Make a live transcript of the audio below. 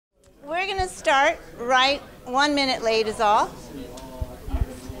we're going to start right 1 minute late is all.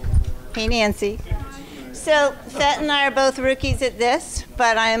 Hey, Nancy. So Fett and I are both rookies at this,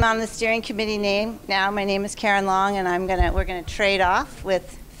 but I am on the steering committee now. My name is Karen Long, and we're going to trade off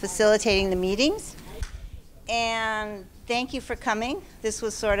with facilitating the meetings. And thank you for coming. This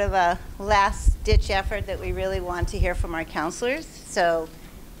was sort of a last-ditch effort that we really want to hear from our counselors. So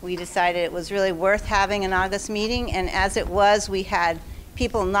we decided it was really worth having an August meeting, and as it was, we had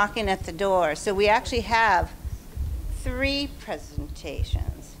people knocking at the door. So we actually have 3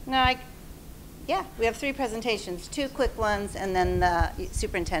 presentations. Yeah, we have 3 presentations, 2 quick ones, and then the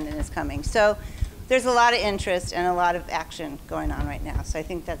superintendent is coming. So there's a lot of interest and a lot of action going on right now. So I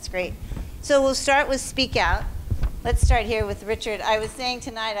think that's great. So we'll start with Speak Out. Let's start here with Richard. I was saying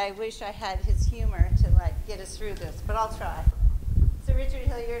tonight I wish I had his humor to get us through this, but I'll try. So Richard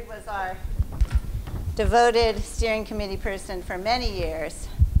Hilliard was our devoted steering committee person for many years,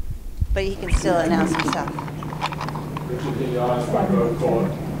 but he can still announce himself. Richard, can you ask my road call?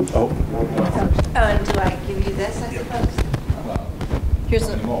 Oh, and do I give you this, I suppose? Here's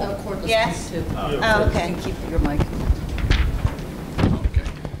a cordless yes? too. Oh, okay. And keep your mic.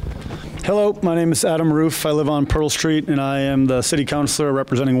 Hello, my name is Adam Roof. I live on Pearl Street, and I am the city councilor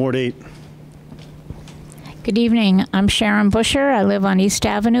representing Ward 8. Good evening. I'm Sharon Busher. I live on East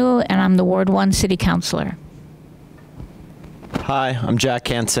Avenue, and I'm the Ward 1 city councilor. Hi, I'm Jack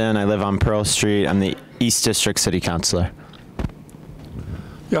Hansen. I live on Pearl Street. I'm the East District city councilor.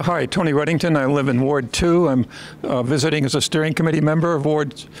 Yeah, hi, Tony Reddington. I live in Ward 2. I'm visiting as a steering committee member of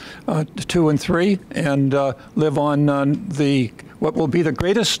Wards 2 and 3, and live on what will be the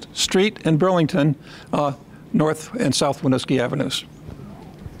greatest street in Burlington, North and South Winooski Avenues.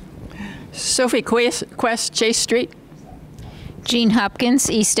 Sophie Quest, Chase Street. Jean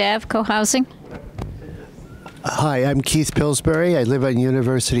Hopkins, East Ave, co-housing. Hi, I'm Keith Pillsbury. I live on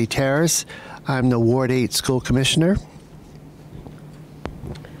University Terrace. I'm the Ward 8 school commissioner.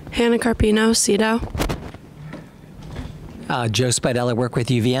 Hannah Carpino, CEDO. Joe Spidell, I work with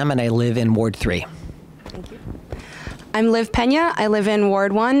UVM, and I live in Ward 3. Thank you. I'm Liv Pena. I live in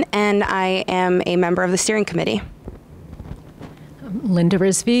Ward 1, and I am a member of the steering committee. Linda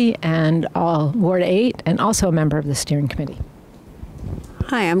Risby, and Ward 8, and also a member of the steering committee.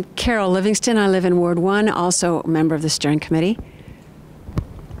 Hi, I'm Carol Livingston. I live in Ward 1, also a member of the steering committee.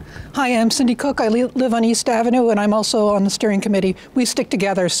 Hi, I'm Cindy Cook. I live on East Avenue, and I'm also on the steering committee. We stick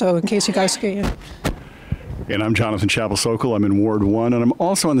together, so in case you guys get in. And I'm Jonathan Chappell-Sokol. I'm in Ward 1, and I'm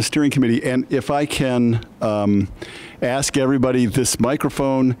also on the steering committee. And if I can ask everybody, this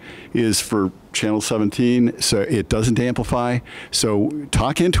microphone is for Channel 17, so it doesn't amplify. So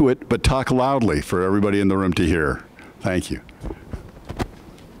talk into it, but talk loudly for everybody in the room to hear. Thank you.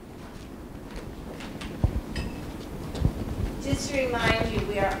 Just to remind you,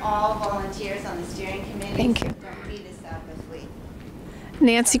 we are all volunteers on the steering committee. Thank you. So don't beat us up if we...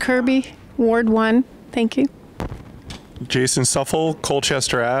 Nancy Kirby, Ward 1. Thank you. Jason Suffel,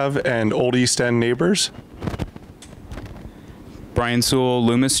 Colchester Ave, and Old East End neighbors. Brian Sewell,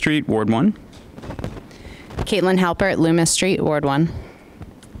 Loomis Street, Ward 1. Caitlin Halpert, Loomis Street, Ward 1.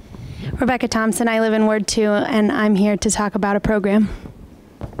 Rebecca Thompson, I live in Ward 2, and I'm here to talk about a program.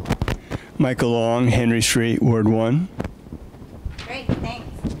 Michael Long, Henry Street, Ward 1. Great, thanks.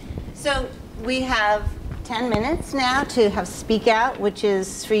 So we have 10 minutes now to have Speak Out, which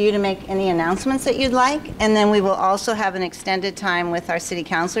is for you to make any announcements that you'd like, and then we will also have an extended time with our city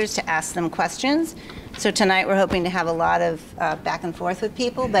councilors to ask them questions. So tonight we're hoping to have a lot of back and forth with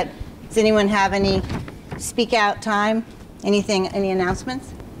people, but does anyone have any Speak Out time? Any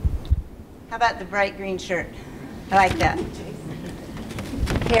announcements? How about the bright green shirt? I like that.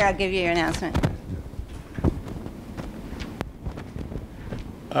 Here, I'll give you your announcement.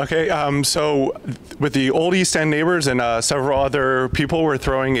 Okay, so with the Old East End neighbors and several other people, we're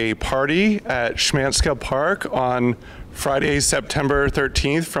throwing a party at Schmanska Park on Friday, September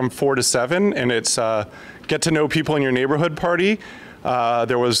 13th from 4 to 7, and it's get to know people in your neighborhood party.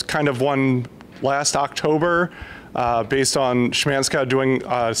 There was kind of one last October based on Schmanska doing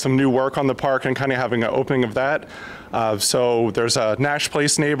some new work on the park and kind of having an opening of that. So there's Nash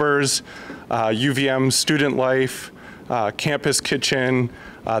Place neighbors, UVM Student Life, Campus Kitchen,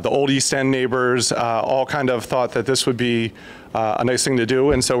 the Old East End neighbors, all kind of thought that this would be a nice thing to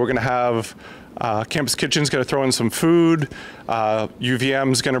do. And so we're gonna have Campus Kitchen's gonna throw in some food.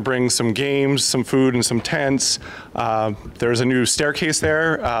 UVM's gonna bring some games, some food, and some tents. There's a new staircase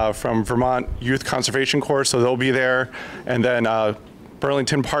there from Vermont Youth Conservation Corps, so they'll be there. And then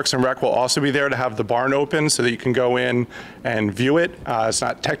Burlington Parks and Rec will also be there to have the barn open so that you can go in and view it. It's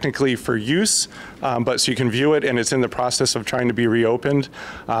not technically for use, but so you can view it, and it's in the process of trying to be reopened.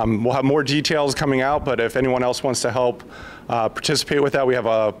 We'll have more details coming out, but if anyone else wants to help participate with that, we have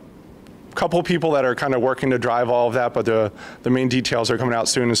a couple people that are kind of working to drive all of that, but the main details are coming out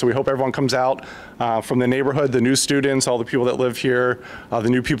soon. And so we hope everyone comes out from the neighborhood, the new students, all the people that live here, the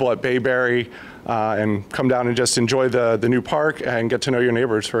new people at Bayberry, and come down and just enjoy the new park and get to know your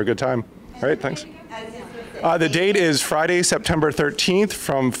neighbors for a good time. All right, thanks. The date is Friday, September 13th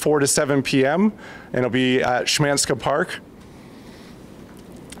from 4 to 7 p.m. and it'll be at Schmanska Park.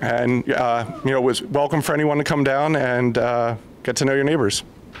 And you know, it was welcome for anyone to come down and get to know your neighbors.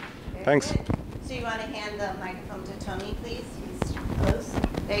 Thanks. So you want to hand the microphone to Tony, please? He's close.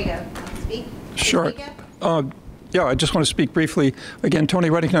 There you go. Speak. Sure. Yeah, I just want to speak briefly. Again, Tony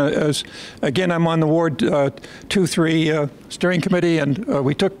Reddington, again, I'm on the Ward 2-3 steering committee, and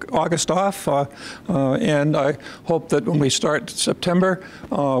we took August off, and I hope that when we start September,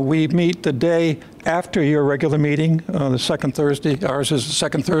 we meet the day after your regular meeting, the second Thursday. Ours is the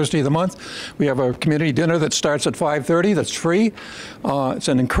second Thursday of the month. We have a community dinner that starts at 5:30. That's free. It's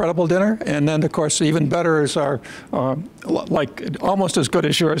an incredible dinner. And then, of course, even better is our, like almost as good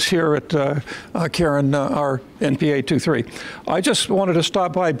as yours here at Karen, our NPA 2-3. I just wanted to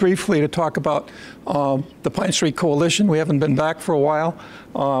stop by briefly to talk about the Pine Street Coalition. We haven't been back for a while.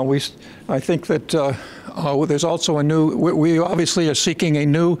 I think that there's also a new, we obviously are seeking a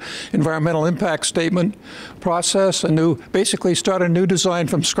new environmental impact statement process, basically start a new design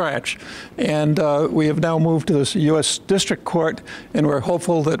from scratch. And we have now moved to the U.S. District Court, and we're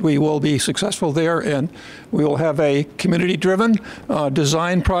hopeful that we will be successful there, and we will have a community-driven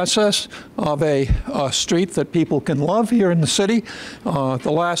design process of a street that people can love here in the city.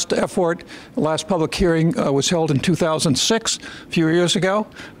 The last effort, the last public hearing was held in 2006, a few years ago.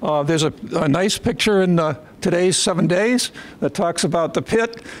 There's a nice picture in today's 7 Days that talks about the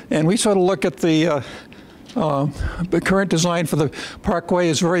pit, and we sort of look at the current design for the parkway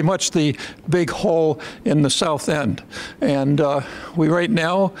is very much the big hole in the south end. And we right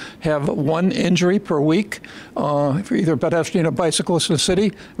now have 1 injury per week for either pedestrian or bicyclist in the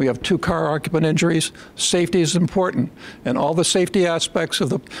city. We have 2 car occupant injuries. Safety is important, and all the safety aspects of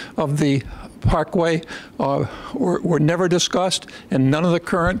the parkway were never discussed, and none of the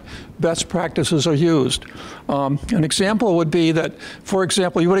current best practices are used. An example would be that, for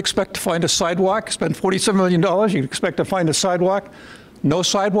example, you would expect to find a sidewalk, spend $47 million, you'd expect to find a sidewalk. No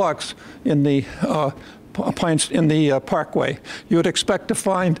sidewalks in the parkway. You would expect to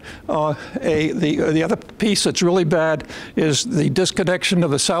find the other piece that's really bad is the disconnection of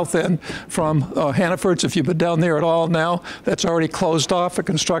the south end from Hannaford's. If you've been down there at all now, that's already closed off for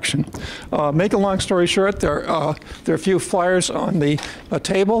construction. Make a long story short, there are a few flyers on the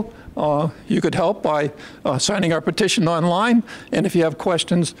table. You could help by signing our petition online, and if you have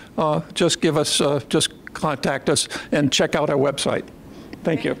questions, just give us, just contact us and check out our website.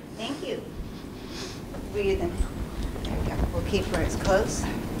 Thank you. Thank you. Breathe in. There we go. We'll keep where it's close.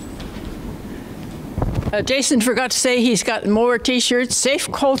 Jason forgot to say he's got more T-shirts. Safe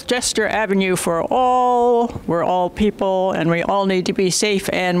Colchester Avenue for all. We're all people, and we all need to be safe.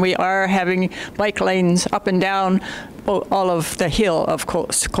 And we are having bike lanes up and down all of the hill of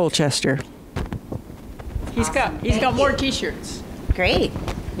Colchester. He's got more T-shirts. Great,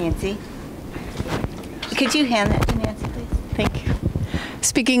 Nancy. Could you hand that to Nancy, please? Thank you.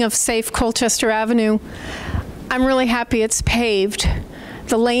 Speaking of safe Colchester Avenue, I'm really happy it's paved.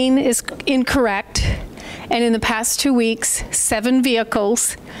 The lane is incorrect, and in the past 2 weeks, 7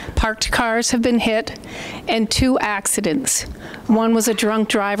 vehicles, parked cars have been hit, and 2 accidents. One was a drunk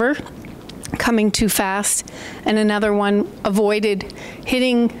driver coming too fast, and another one avoided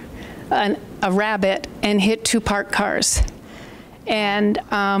hitting a rabbit and hit 2 parked cars. And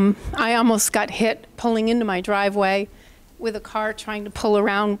I almost got hit pulling into my driveway with a car trying to pull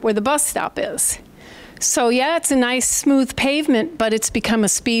around where the bus stop is. So yeah, it's a nice smooth pavement, but it's become a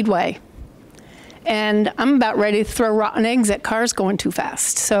speedway. And I'm about ready to throw rotten eggs at cars going too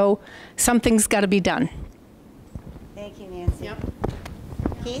fast. So something's got to be done. Thank you, Nancy. Yep.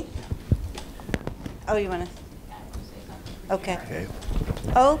 Keith? Oh, you want to? Okay. Okay.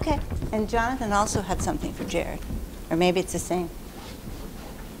 Oh, okay. And Jonathan also had something for Jared. Or maybe it's the same.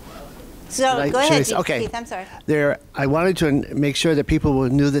 So go ahead, okay. Keith, I'm sorry. I wanted to make sure that people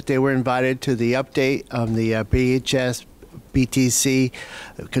knew that they were invited to the update on the BHS BTC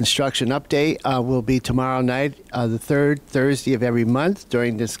construction update. Will be tomorrow night, the 3rd Thursday of every month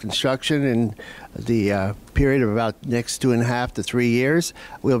during this construction and the period of about next 2.5 to 3 years.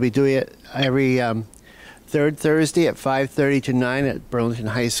 We'll be doing it every third Thursday at 5:30 to 9 at Burlington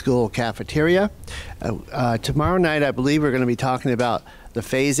High School cafeteria. Tomorrow night, I believe we're going to be talking about the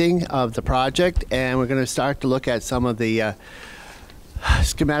phasing of the project, and we're going to start to look at some of the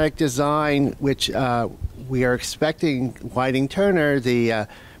schematic design, which we are expecting Whiting Turner, the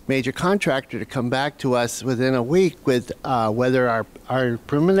major contractor, to come back to us within a week with whether our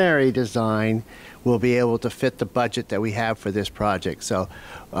preliminary design will be able to fit the budget that we have for this project. So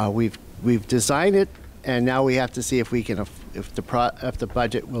we've designed it, and now we have to see if we can if the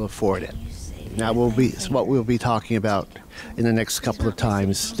budget will afford it. That will be what we'll be talking about in the next couple of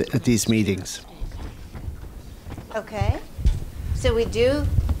times at these meetings. Okay. So we're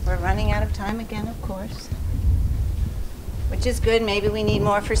running out of time again, of course, which is good. Maybe we need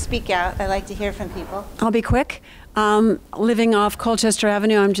more for Speak Out. I like to hear from people. I'll be quick. Living off Colchester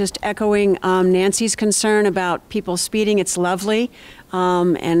Avenue, I'm just echoing Nancy's concern about people speeding. It's lovely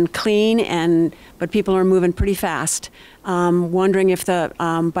and clean, but people are moving pretty fast. Wondering if the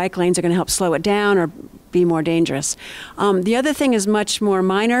bike lanes are going to help slow it down or be more dangerous. The other thing is much more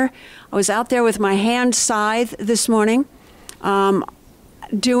minor. I was out there with my hand scythe this morning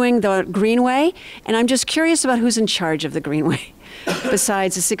doing the greenway, and I'm just curious about who's in charge of the greenway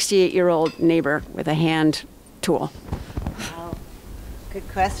besides a 68-year-old neighbor with a hand tool. Oh, good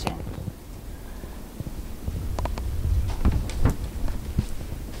question.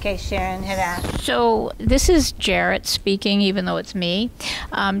 Okay, Sharon had asked. So this is Jarrett speaking, even though it's me.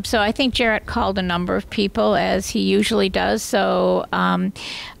 So I think Jarrett called a number of people, as he usually does. So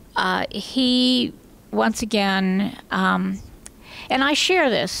he, once again, and I share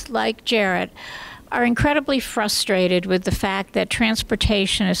this, like Jarrett, are incredibly frustrated with the fact that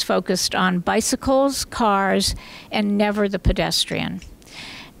transportation is focused on bicycles, cars, and never the pedestrian.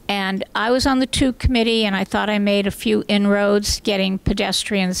 And I was on the 2 committee, and I thought I made a few inroads getting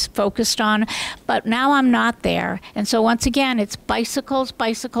pedestrians focused on, but now I'm not there. And so once again, it's bicycles,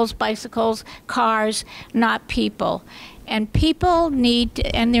 bicycles, bicycles, cars, not people. And people need,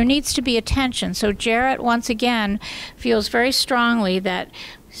 and there needs to be attention. So Jarrett, once again, feels very strongly that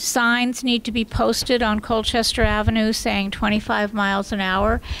signs need to be posted on Colchester Avenue saying 25 miles an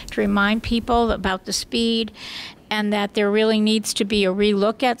hour to remind people about the speed, and that there really needs to be a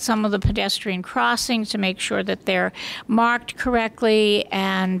relook at some of the pedestrian crossings to make sure that they're marked correctly.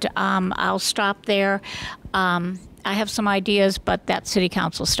 And I'll stop there. I have some ideas, but that's City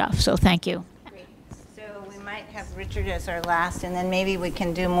Council stuff, so thank you. Great. So we might have Richard as our last, and then maybe we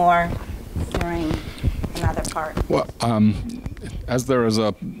can do more during another part. Well, as there is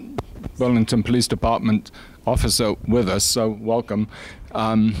a Burlington Police Department officer with us, so welcome.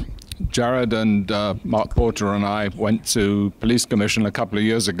 Jared and Mark Porter and I went to Police Commission a couple of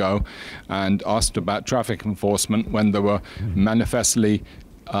years ago and asked about traffic enforcement when there were manifestly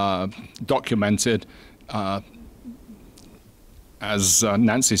documented, as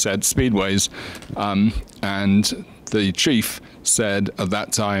Nancy said, speedways. And the chief said at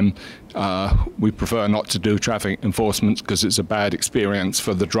that time, we prefer not to do traffic enforcement because it's a bad experience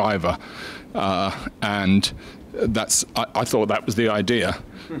for the driver. And I thought that was the idea.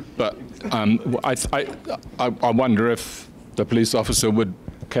 But I wonder if the police officer would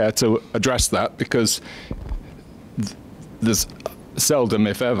care to address that, because there's seldom,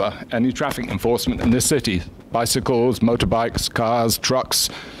 if ever, any traffic enforcement in this city. Bicycles, motorbikes, cars, trucks,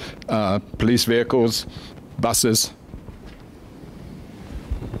 police vehicles, buses.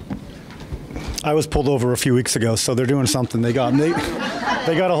 I was pulled over a few weeks ago, so they're doing something. They got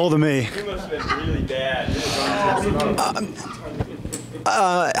a hold of me. You must have been really bad.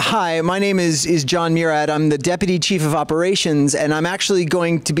 Hi, my name is John Murad. I'm the Deputy Chief of Operations, and I'm actually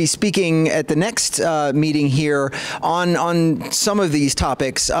going to be speaking at the next meeting here on some of these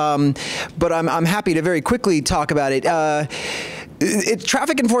topics. But I'm happy to very quickly talk about it.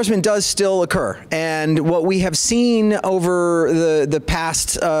 Traffic enforcement does still occur, and what we have seen over the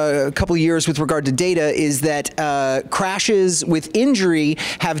past couple of years with regard to data is that crashes with injury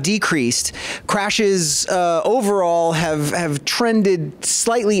have decreased. Crashes overall have trended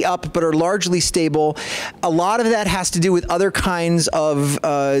slightly up, but are largely stable. A lot of that has to do with other kinds of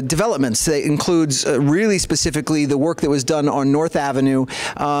developments. That includes really specifically the work that was done on North Avenue,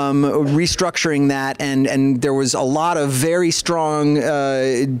 restructuring that, and there was a lot of very strong strong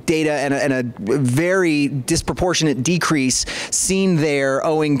data and a very disproportionate decrease seen there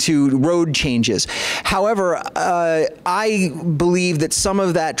owing to road changes. However, I believe that some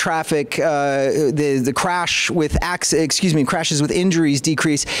of that traffic, the crashes with injuries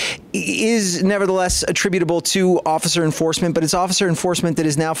decrease is nevertheless attributable to officer enforcement, but it's officer enforcement that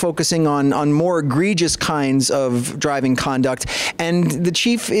is now focusing on more egregious kinds of driving conduct. And the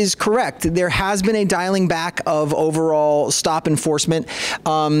chief is correct. There has been a dialing back of overall stop enforcement.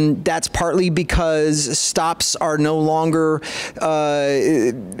 That's partly because stops are no longer,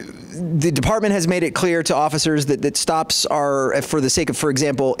 the department has made it clear to officers that stops are, for the sake of, for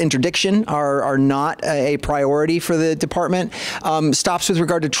example, interdiction, are not a priority for the department. Stops with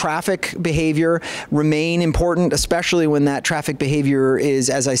regard to traffic behavior remain important, especially when that traffic behavior is,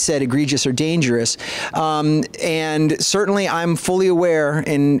 as I said, egregious or dangerous. And certainly I'm fully aware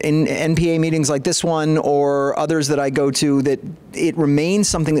in NPA meetings like this one or others that I go to that it remains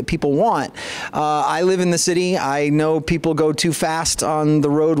something that people want. I live in the city. I know people go too fast on the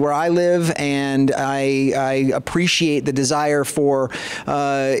road where I live, and I appreciate the desire for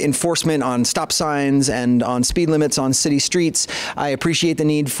enforcement on stop signs and on speed limits on city streets. I appreciate the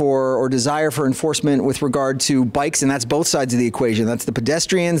need for or desire for enforcement with regard to bikes, and that's both sides of the equation. That's the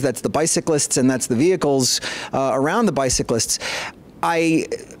pedestrians, that's the bicyclists, and that's the vehicles around the bicyclists. I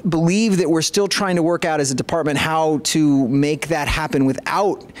believe that we're still trying to work out as a department how to make that happen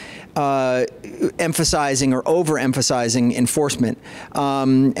without emphasizing or overemphasizing enforcement.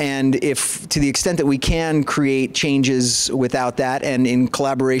 And if, to the extent that we can create changes without that and in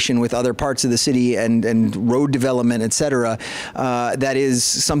collaboration with other parts of the city and road development, et cetera, that is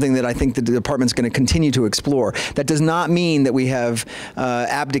something that I think the department's going to continue to explore. That does not mean that we have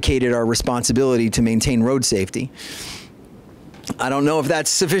abdicated our responsibility to maintain road safety. I don't know if that's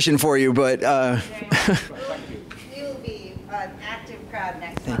sufficient for you, but We will be an active crowd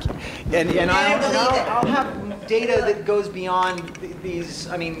next month. and I'll have data that goes beyond these.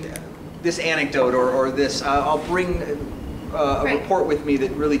 I mean, this anecdote or this. I'll bring a report with me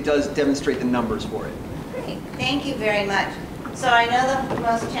that really does demonstrate the numbers for it. Great, thank you very much. So I know the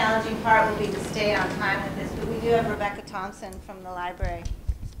most challenging part will be to stay on time with this, but we do have Rebecca Thompson from the library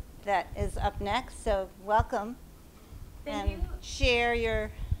that is up next. So welcome. Thank and you. Share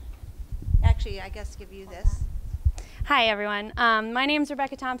your, actually, I guess give you this. Hi, everyone. My name is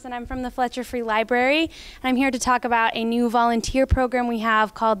Rebecca Thompson. I'm from the Fletcher Free Library, and I'm here to talk about a new volunteer program we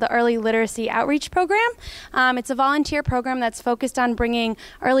have called the Early Literacy Outreach Program. It's a volunteer program that's focused on bringing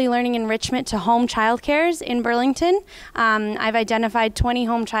early learning enrichment to home child cares in Burlington. I've identified 20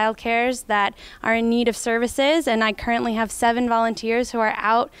 home child cares that are in need of services, and I currently have 7 volunteers who are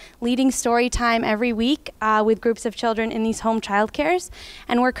out leading story time every week with groups of children in these home child cares.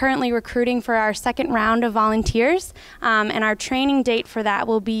 And we're currently recruiting for our second round of volunteers. And our training date for that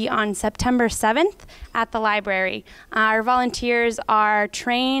will be on September 7th at the library. Our volunteers are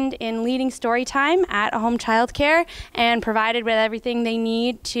trained in leading story time at a home child care and provided with everything they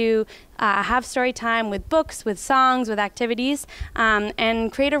need to have story time with books, with songs, with activities,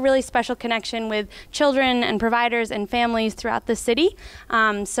 and create a really special connection with children and providers and families throughout the city.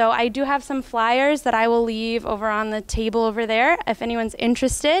 So I do have some flyers that I will leave over on the table over there if anyone's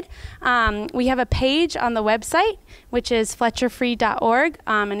interested. We have a page on the website, which is fletcherfree.org,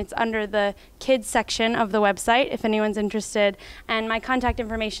 and it's under the kids section of the website if anyone's interested. And my contact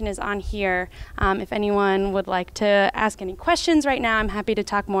information is on here. If anyone would like to ask any questions right now, I'm happy to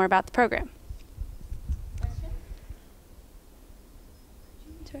talk more about the program.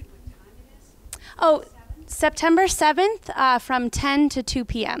 Oh, September 7th from 10 to 2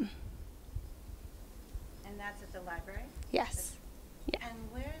 p.m. And that's at the library? Yes. Yeah. And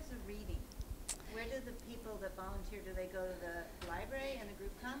where is the reading? Where do the people that volunteer, do they go to the library and the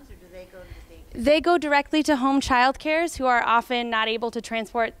group comes, or do they go to the daycare? They go directly to home child cares who are often not able to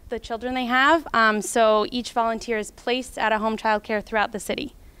transport the children they have. So each volunteer is placed at a home child care throughout the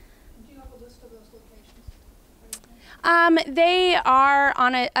city. Do you have a list of those locations? They are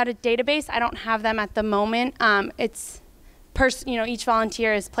on at a database. I don't have them at the moment. It's each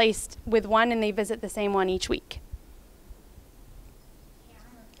volunteer is placed with one, and they visit the same one each week.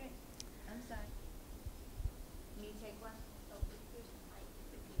 I'm sorry. Can you take one?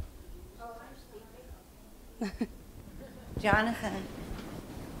 Jonathan.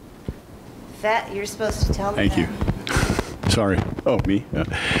 You're supposed to tell me Thank you. Sorry. Oh, me? Yeah.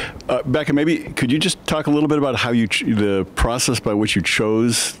 Becca, maybe could you just talk a little bit about how the process by which you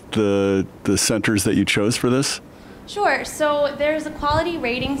chose the centers that you chose for this? Sure. So there's a quality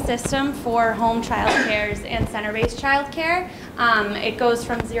rating system for home child cares and center-based child care. It goes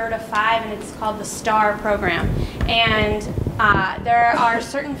from 0 to 5, and it's called the STAR program. And There are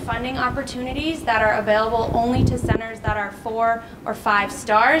certain funding opportunities that are available only to centers that are 4 or 5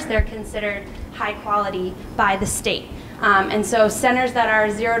 stars. They're considered high quality by the state. And so centers that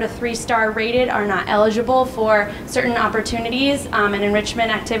are 0 to 3-star rated are not eligible for certain opportunities and enrichment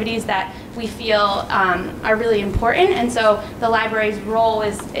activities that we feel are really important. And so the library's role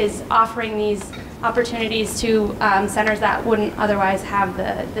is offering these opportunities to centers that wouldn't otherwise have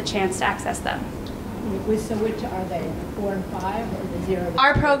the chance to access them. So which are they, 4 and 5, or the 0 to 3?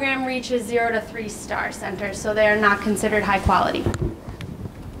 Our program reaches 0 to 3-star centers, so they are not considered high quality.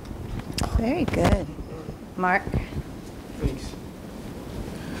 Very good. Mark? Thanks.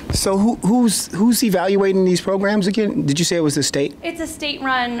 So who's evaluating these programs again? Did you say it was the state? It's a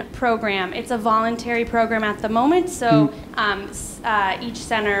state-run program. It's a voluntary program at the moment, so each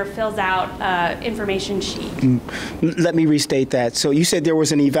center fills out information sheet. Let me restate that. So you said there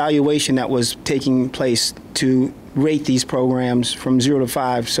was an evaluation that was taking place to rate these programs from 0 to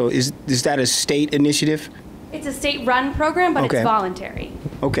 5. So is that a state initiative? It's a state-run program, but Okay. it's voluntary.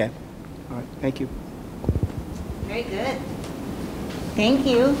 Okay. All right. Thank you. Very good. Thank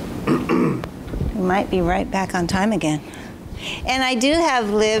you. We might be right back on time again. And I do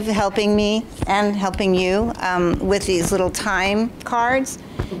have Liv helping me and helping you with these little time cards.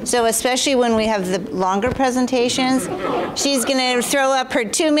 So especially when we have the longer presentations, she's going to throw up her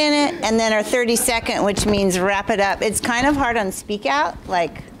 2-minute and then her 30-second, which means wrap it up. It's kind of hard on speak out.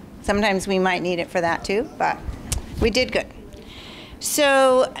 Like sometimes we might need it for that too, but we did good.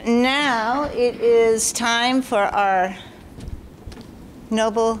 So now it is time for our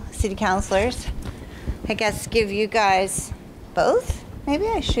noble city councilors. I guess give you guys both. Maybe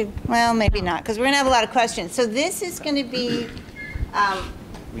I should, well, maybe not, because we're going to have a lot of questions. So this is going to be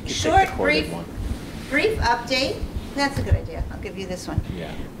short, brief update. That's a good idea. I'll give you this one.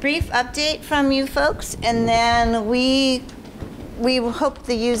 Yeah. Brief update from you folks, and then we hope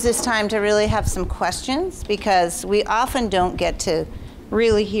to use this time to really have some questions, because we often don't get to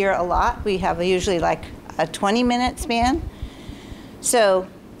really hear a lot. We have usually like a 20-minute span. So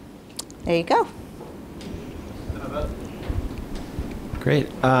there you go. Great.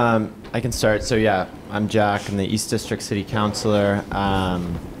 I can start. So yeah, I'm Jack. I'm the East District City Councilor.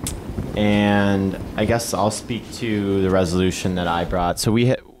 And I guess I'll speak to the resolution that I brought. So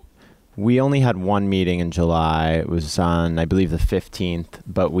we only had one meeting in July. It was on, I believe, the 15th,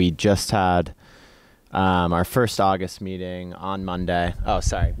 but we just had our first August meeting on Monday. Oh,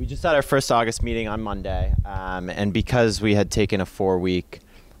 sorry. We just had our first August meeting on Monday. And because we had taken a 4-week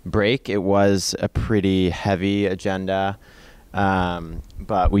break, it was a pretty heavy agenda.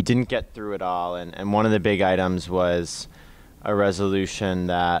 But we didn't get through it all. And one of the big items was a resolution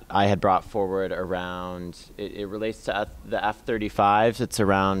that I had brought forward around, it relates to the F-35s. It's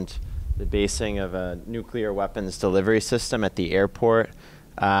around the basing of a nuclear weapons delivery system at the airport.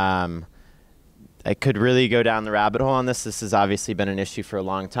 I could really go down the rabbit hole on this. This has obviously been an issue for a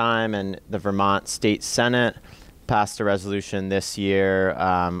long time, and the Vermont State Senate passed a resolution this year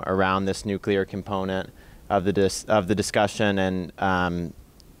around this nuclear component of the discussion, and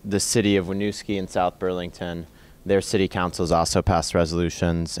the city of Winooski and South Burlington, their city councils also passed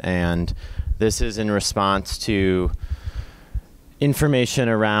resolutions, and this is in response to information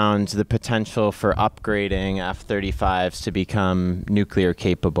around the potential for upgrading F-35s to become nuclear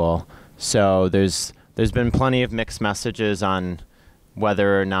capable. So there's been plenty of mixed messages on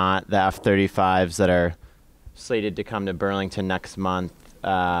whether or not the F-35s that are slated to come to Burlington next month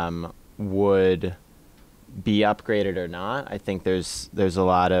would be upgraded or not. I think there's a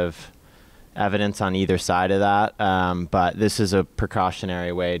lot of evidence on either side of that, but this is a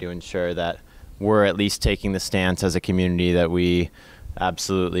precautionary way to ensure that we're at least taking the stance as a community that we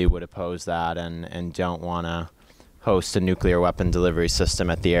absolutely would oppose that and don't want to host a nuclear weapon delivery system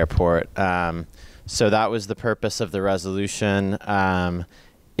at the airport. So that was the purpose of the resolution.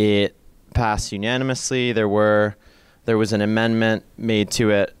 It passed unanimously. There was an amendment made to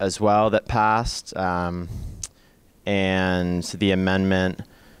it as well that passed, and the amendment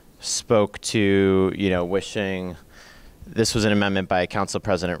spoke to, wishing, this was an amendment by Council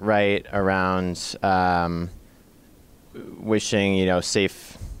President Wright around wishing,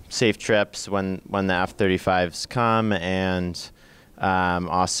 safe trips when the F-35s come, and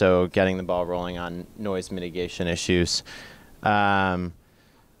also getting the ball rolling on noise mitigation issues.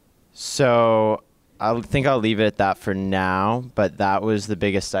 So I think I'll leave it at that for now, but that was the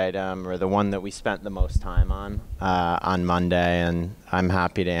biggest item, or the one that we spent the most time on Monday, and I'm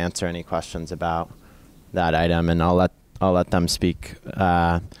happy to answer any questions about that item, and I'll let them speak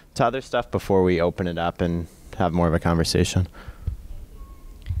to other stuff before we open it up and have more of a conversation.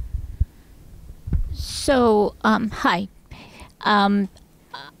 So, hi.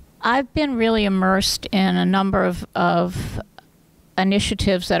 I've been really immersed in a number of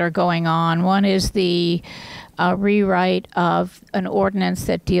initiatives that are going on. One is the rewrite of an ordinance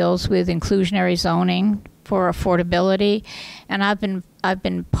that deals with inclusionary zoning for affordability, and I've been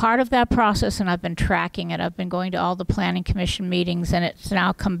part of that process, and I've been tracking it. I've been going to all the Planning Commission meetings, and it's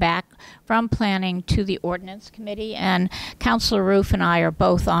now come back from Planning to the Ordinance Committee, and Councilor Roof and I are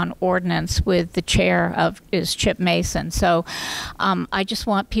both on Ordinance with the chair is Chip Mason. So I just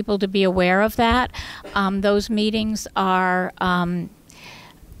want people to be aware of that. Those meetings are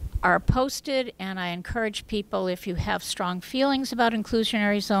posted, and I encourage people, if you have strong feelings about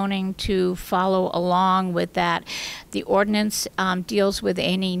inclusionary zoning, to follow along with that. The ordinance deals with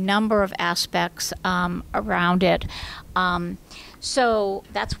any number of aspects around it. So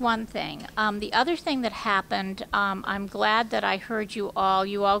that's one thing. The other thing that happened, I'm glad that I heard you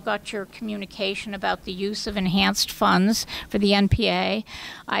all got your communication about the use of enhanced funds for the NPA.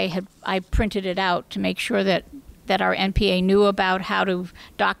 I printed it out to make sure that our NPA knew about how to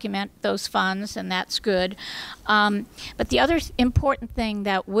document those funds, and that's good. But the other important thing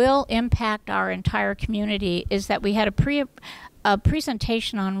that will impact our entire community is that we had a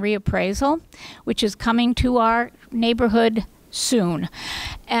presentation on reappraisal, which is coming to our neighborhood soon.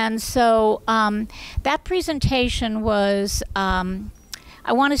 And so that presentation was, I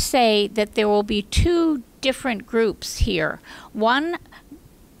want to say that there will be two different groups here. One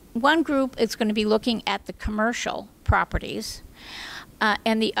group is going to be looking at the commercial properties,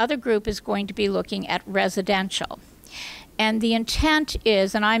 and the other group is going to be looking at residential. And the intent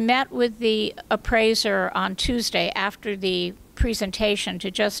is, and I met with the appraiser on Tuesday after the presentation to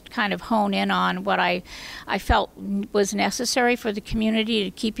just kind of hone in on what I felt was necessary for the community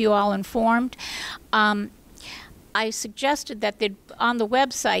to keep you all informed. I suggested that on the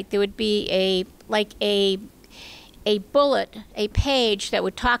website there would be a bullet, a page that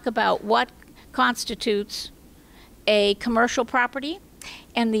would talk about what constitutes a commercial property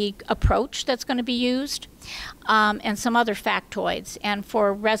and the approach that's going to be used, and some other factoids. And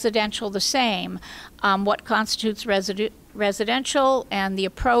for residential, the same, what constitutes residential and the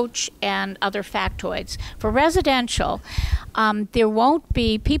approach and other factoids. For residential, there won't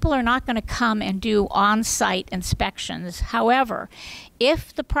be, people are not going to come and do on-site inspections. However,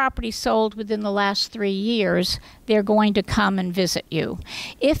 if the property sold within the last 3 years, they're going to come and visit you.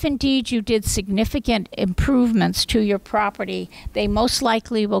 If indeed you did significant improvements to your property, they most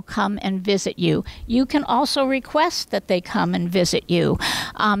likely will come and visit you. You can also request that they come and visit you.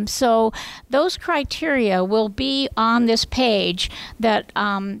 So those criteria will be on this page that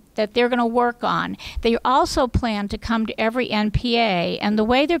they're going to work on. They also plan to come to every NPA, and the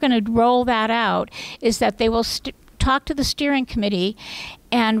way they're going to roll that out is that they will talk to the steering committee,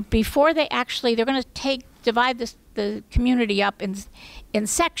 and before they're going to divide the community up in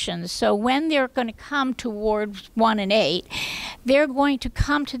sections. So when they're going to come towards 1 and 8, they're going to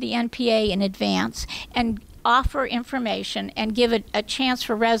come to the NPA in advance and offer information and give a chance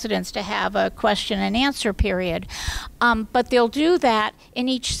for residents to have a question and answer period. But they'll do that in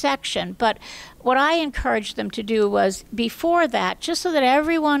each section. But what I encouraged them to do was, before that, just so that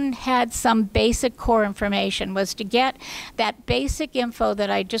everyone had some basic core information, was to get that basic info that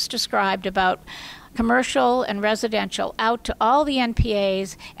I just described about commercial and residential out to all the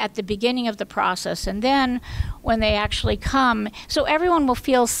NPAs at the beginning of the process. And then when they actually come, so everyone will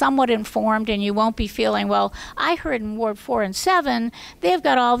feel somewhat informed, and you won't be feeling, well, I heard in Ward 4 and 7, they've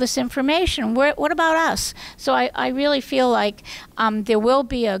got all this information. What about us? So I really feel like there will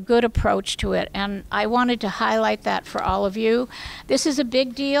be a good approach to it, and I wanted to highlight that for all of you. This is a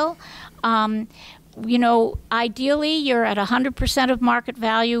big deal. You know, ideally, you're at 100% of market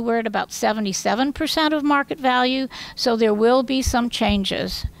value. We're at about 77% of market value. So there will be some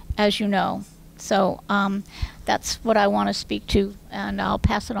changes, as you know. So that's what I want to speak to, and I'll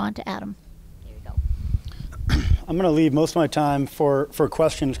pass it on to Adam. Here you go. I'm going to leave most of my time for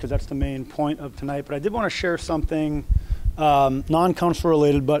questions, because that's the main point of tonight. But I did want to share something non-council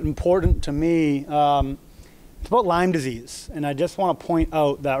related, but important to me. It's about Lyme disease, and I just want to point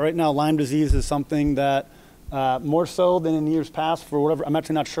out that right now Lyme disease is something that more so than in years past, for whatever, I'm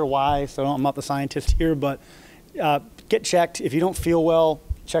actually not sure why, so I'm not the scientist here, but get checked. If you don't feel well,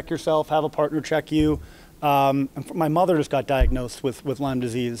 check yourself, have a partner check you. My mother just got diagnosed with Lyme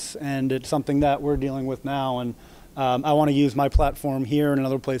disease, and it's something that we're dealing with now, and I want to use my platform here and in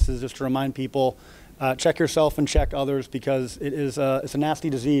other places just to remind people, check yourself and check others, because it's a nasty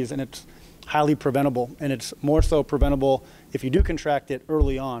disease, and it's highly preventable, and it's more so preventable if you do contract it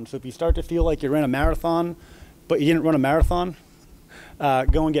early on. So if you start to feel like you ran a marathon, but you didn't run a marathon,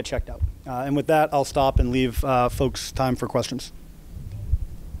 go and get checked out. And with that, I'll stop and leave folks time for questions.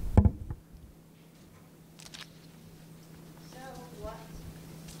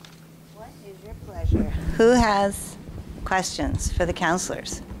 What is your pleasure? Who has questions for the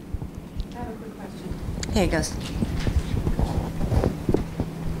counselors? I have a quick question. Here he goes.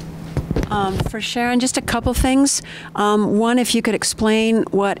 For Sharon, just a couple things. One, if you could explain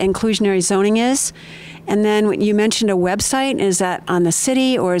what inclusionary zoning is. And then you mentioned a website. Is that on the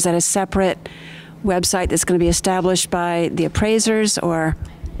city, or is that a separate website that's going to be established by the appraisers, or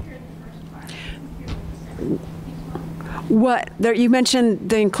what? You mentioned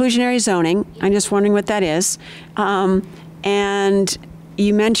the inclusionary zoning. I'm just wondering what that is. And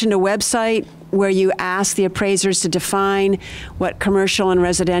you mentioned a website where you ask the appraisers to define what commercial and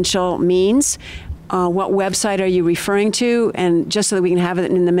residential means. What website are you referring to? And just so that we can have it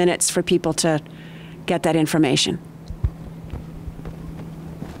in the minutes for people to get that information.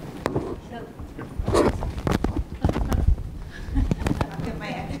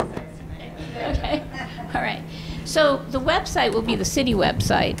 Okay. All right. So the website will be the city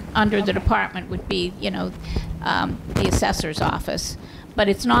website. Under the department would be, the assessor's office. But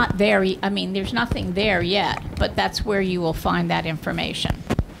it's not there. I mean, there's nothing there yet, but that's where you will find that information.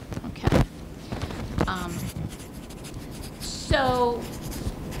 Okay. So,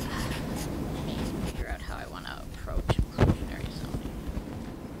 figure out how I want to approach inclusionary zoning.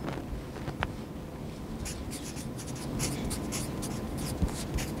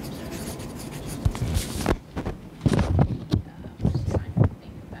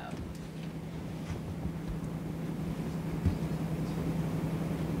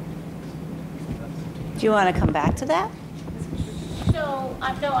 Do you want to come back to that? So,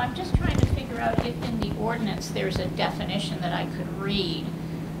 no, I'm just trying to figure out if in the ordinance there's a definition that I could read,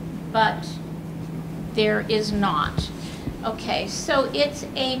 but there is not. Okay, so it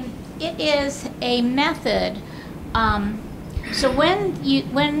is a method. So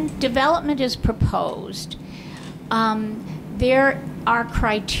when development is proposed, there are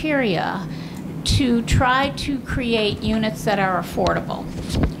criteria to try to create units that are affordable.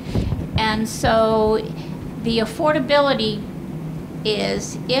 And so the affordability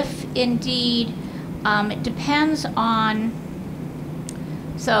is if indeed, it depends on,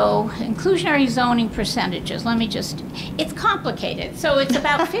 so inclusionary zoning percentages, it's complicated. So it's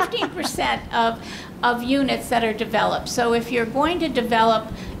about 15% of units that are developed. So if you're going to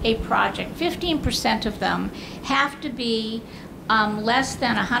develop a project, 15% of them have to be less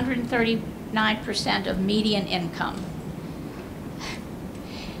than 139% of median income.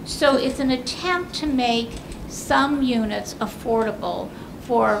 So it's an attempt to make some units affordable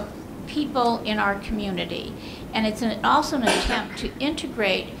for people in our community. And it's also an attempt to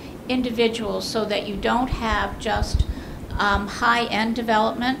integrate individuals so that you don't have just high-end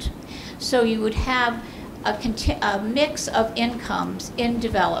development. So you would have a mix of incomes in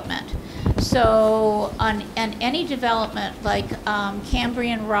development. So on any development like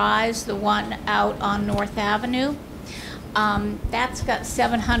Cambrian Rise, the one out on North Avenue, that's got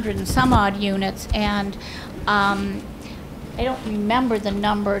 700 and some odd units, and I don't remember the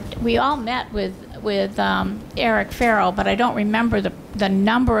number. We all met with Eric Farrell, but I don't remember the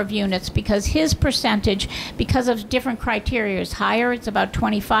number of units because his percentage, because of different criteria, is higher. It's about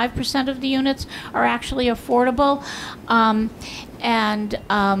 25% of the units are actually affordable.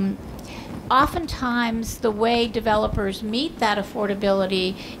 Oftentimes, the way developers meet that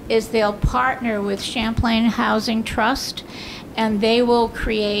affordability is they'll partner with Champlain Housing Trust, and they will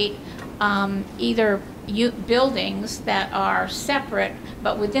create either buildings that are separate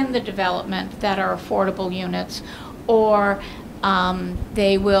but within the development that are affordable units, or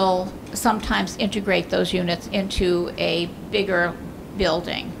they will sometimes integrate those units into a bigger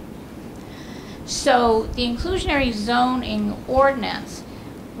building. So the inclusionary zoning ordinance,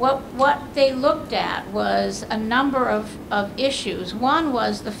 what they looked at was a number of issues. One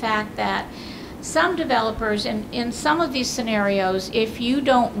was the fact that some developers, in some of these scenarios, if you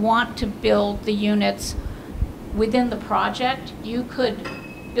don't want to build the units within the project, you could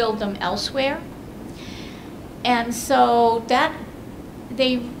build them elsewhere. And so that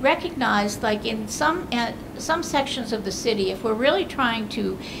they recognized, like in some sections of the city, if we're really trying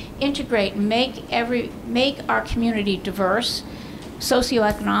to integrate and make our community diverse,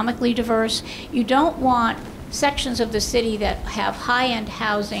 socioeconomically diverse, you don't want sections of the city that have high-end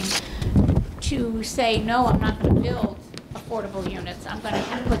housing to say, no, I'm not going to build affordable units. I'm going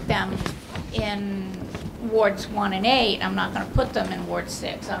to put them in wards 1 and 8. I'm not going to put them in ward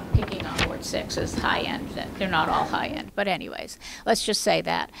 6. I'm picking on ward 6 as high-end. They're not all high-end, but anyways, let's just say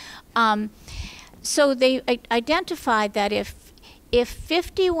that. So they identified that if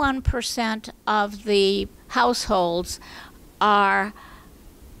 51% of the households are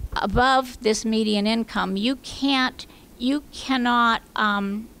above this median income, you cannot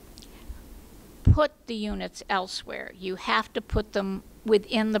put the units elsewhere. You have to put them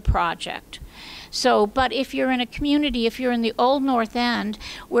within the project. So, but if you're in a community, if you're in the Old North End,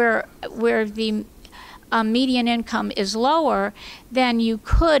 where the median income is lower, then you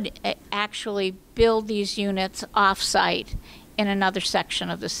could actually build these units off-site in another section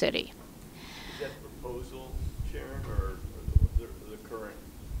of the city. Is that proposal, Sharon, or the current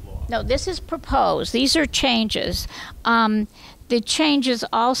law? No, this is proposed. These are changes. The changes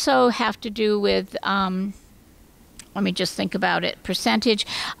also have to do with, let me just think about it, percentage.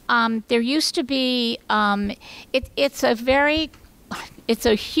 There used to be, it's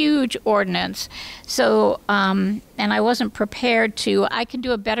a huge ordinance. So, and I wasn't prepared to, I can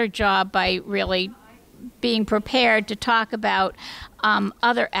do a better job by really being prepared to talk about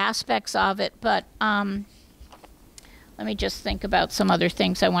other aspects of it. But let me just think about some other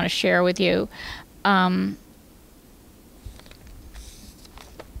things I want to share with you.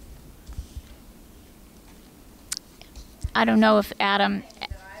 I don't know if Adam. I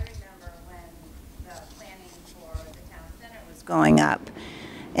remember when the planning for the town center was going up.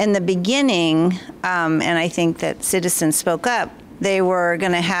 In the beginning, and I think that citizens spoke up, they were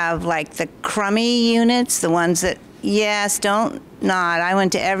going to have like the crummy units, the ones that, yes, don't nod. I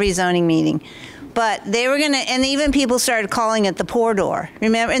went to every zoning meeting. But they were going to, and even people started calling it the poor door.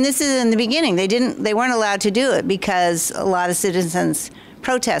 Remember, and this is in the beginning. They weren't allowed to do it because a lot of citizens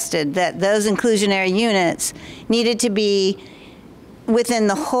protested that those inclusionary units needed to be within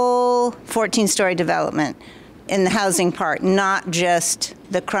the whole 14-story development in the housing part, not just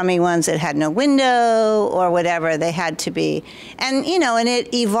the crummy ones that had no window or whatever. They had to be. And, you know, and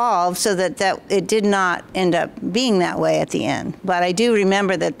it evolved so that it did not end up being that way at the end. But I do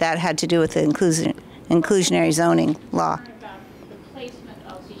remember that had to do with the inclusionary zoning law. About the placement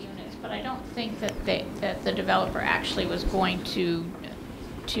of the units, but I don't think that the developer actually was going to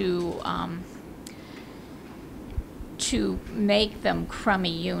make them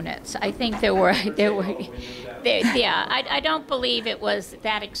crummy units. I think there were yeah, I don't believe it was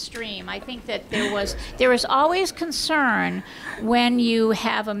that extreme. I think that there is always concern when you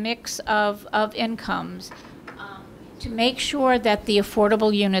have a mix of incomes to make sure that the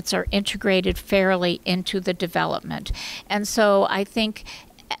affordable units are integrated fairly into the development. And so I think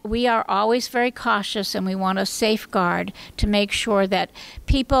we are always very cautious, and we want to safeguard to make sure that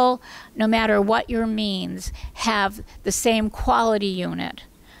people, no matter what your means, have the same quality unit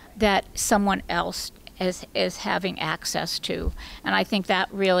that someone else is having access to. And I think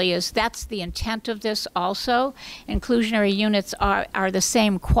that really that's the intent of this also. Inclusionary units are the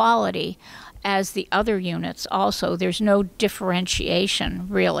same quality as the other units also. There's no differentiation,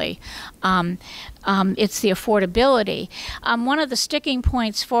 really. It's the affordability. One of the sticking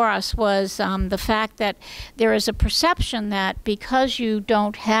points for us was the fact that there is a perception that because you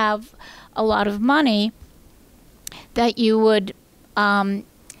don't have a lot of money, that you would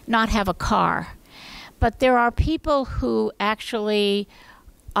not have a car. But there are people who actually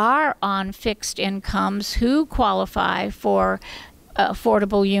are on fixed incomes who qualify for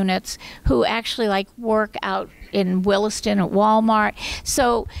affordable units, who actually like work out in Williston at Walmart.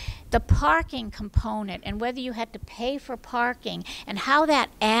 So the parking component and whether you had to pay for parking and how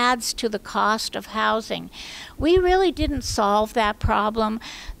that adds to the cost of housing, we really didn't solve that problem.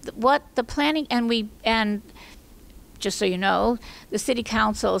 What the planning, and just so you know, the City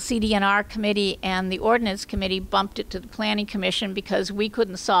Council, CD&R Committee, and the Ordinance Committee bumped it to the Planning Commission because we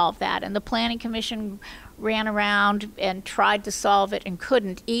couldn't solve that. And the Planning Commission ran around and tried to solve it and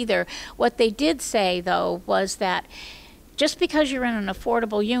couldn't either. What they did say, though, was that just because you're in an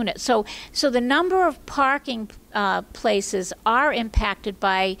affordable unit, so the number of parking places are impacted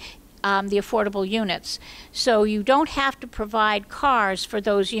by the affordable units. So you don't have to provide cars for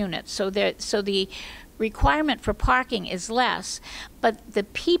those units. So the requirement for parking is less, but the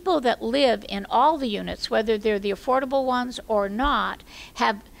people that live in all the units, whether they're the affordable ones or not,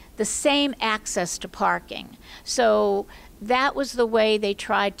 have the same access to parking. So that was the way they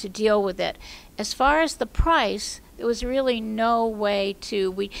tried to deal with it. As far as the price, there was really no way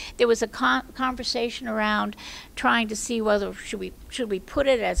to, there was a conversation around trying to see whether should we put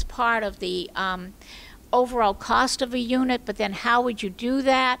it as part of the overall cost of a unit, but then how would you do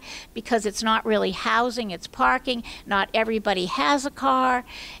that? Because it's not really housing, it's parking. Not everybody has a car.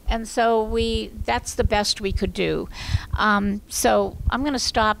 And so that's the best we could do. So I'm going to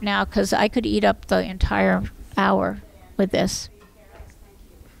stop now because I could eat up the entire hour with this.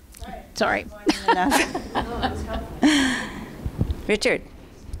 Sorry. Richard.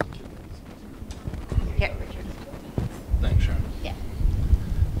 Here. Thanks, Sharon. Yeah.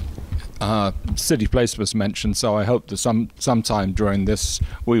 City Place was mentioned, so I hope that sometime during this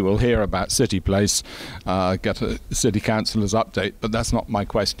we will hear about City Place, get a City Councillor's update, but that's not my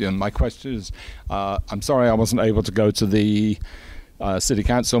question. My question is, I'm sorry I wasn't able to go to the City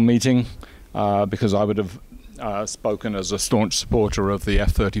Council meeting because I would have spoken as a staunch supporter of the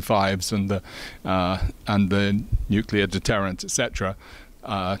F-35s and the nuclear deterrent, etc.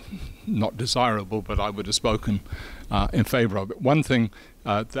 Not desirable, but I would have spoken in favour of it. One thing,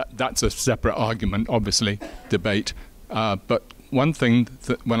 that's a separate argument, obviously, debate. But one thing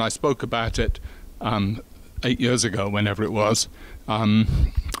that when I spoke about it 8 years ago, whenever it was,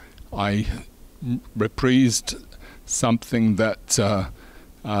 I reprised something that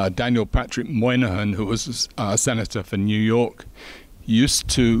Daniel Patrick Moynihan, who was a senator for New York, used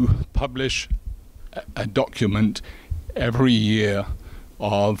to publish a document every year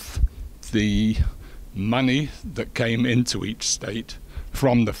of the money that came into each state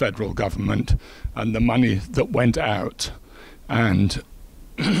from the federal government and the money that went out. And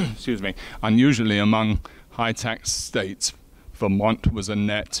excuse me, unusually among high tax states, Vermont was a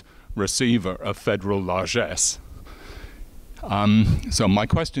net receiver of federal largesse. So my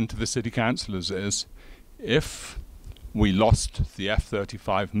question to the city councillors is, if we lost the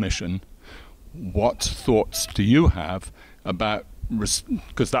F-35 mission, what thoughts do you have about,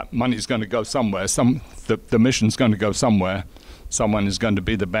 because that money is going to go somewhere, the mission's going to go somewhere, someone is going to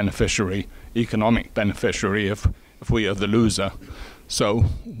be the beneficiary, economic beneficiary, if we are the loser. So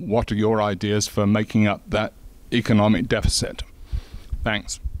what are your ideas for making up that economic deficit?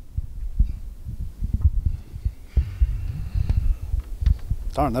 Thanks.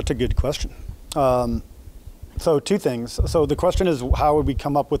 Darn, that's a good question. So two things. So the question is, how would we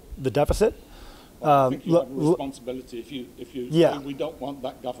come up with the deficit? I think you have a responsibility. If you say we don't want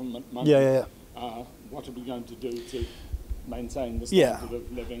that government money, what are we going to do to maintain the standard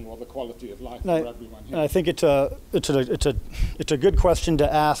of living or the quality of life for everyone here? I think it's a good question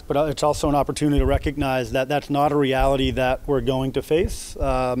to ask, but it's also an opportunity to recognize that that's not a reality that we're going to face,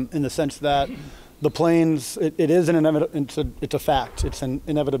 in the sense that the planes, it's a fact. It's an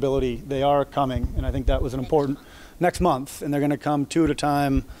inevitability. They are coming, and I think that was an important next month, and they're going to come two at a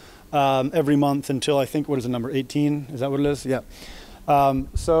time every month until, I think, what is the number, 18? Is that what it is? Yeah.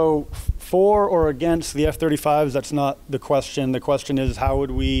 So for or against the F-35s, that's not the question. The question is, how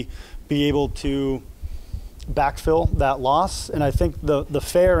would we be able to backfill that loss? And I think the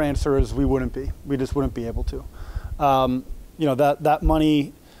fair answer is we wouldn't be. We just wouldn't be able to. You know, that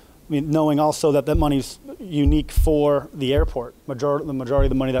money, I mean, knowing also that money's unique for the airport. The majority of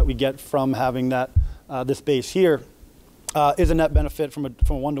the money that we get from having that this base here is a net benefit from a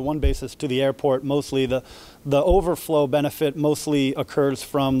one-to-one basis to the airport. Mostly the overflow benefit mostly occurs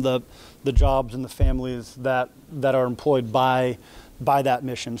from the jobs and the families that are employed by that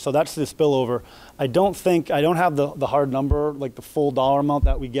mission. So that's the spillover. I don't have the hard number, like the full dollar amount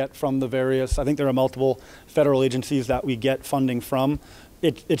that we get from the various, I think there are multiple federal agencies that we get funding from.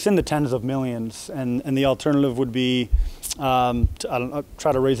 It's in the tens of millions, and the alternative would be try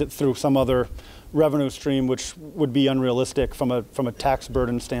to raise it through some other revenue stream, which would be unrealistic from a tax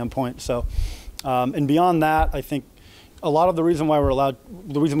burden standpoint. So, and beyond that, I think a lot of the reason why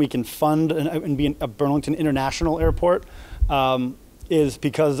the reason we can fund and be a Burlington International Airport is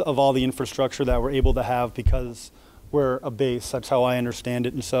because of all the infrastructure that we're able to have because we're a base. That's how I understand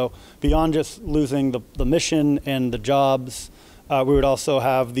it. And so beyond just losing the mission and the jobs, we would also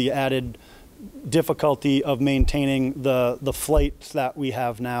have the added difficulty of maintaining the flights that we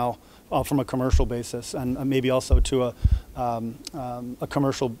have now from a commercial basis, and maybe also to a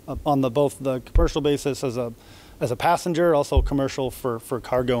commercial on both the commercial basis as a passenger, also commercial for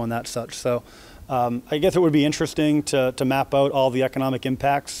cargo and that such. So I guess it would be interesting to map out all the economic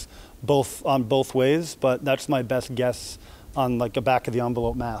impacts on both ways, but that's my best guess on like a back of the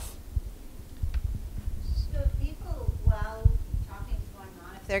envelope math.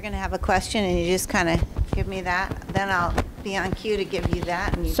 If they're going to have a question and you just kind of give me that, then I'll be on cue to give you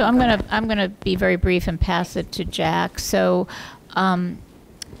that. And so I'm going to be very brief and pass it to Jack. So I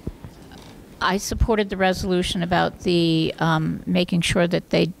supported the resolution about the making sure that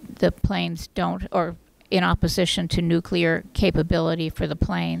the planes don't, or in opposition to nuclear capability for the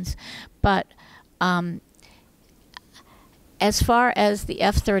planes. But as far as the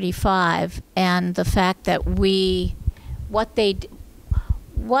F-35 and the fact that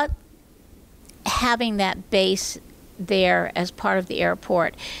what having that base there as part of the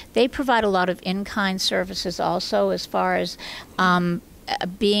airport, they provide a lot of in-kind services also as far as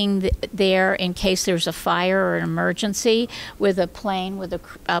being there in case there's a fire or an emergency with a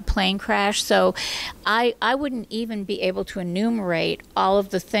plane crash. So I wouldn't even be able to enumerate all of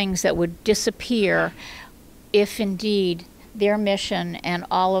the things that would disappear if indeed their mission and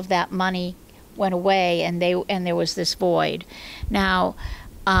all of that money went away and there was this void. Now,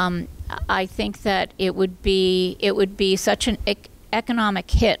 I think that it would be such an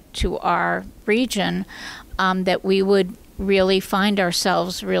economic hit to our region that we would really find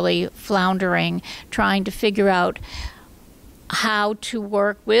ourselves really floundering, trying to figure out how to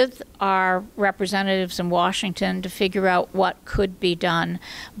work with our representatives in Washington to figure out what could be done.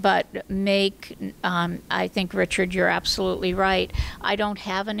 But I think, Richard, you're absolutely right. I don't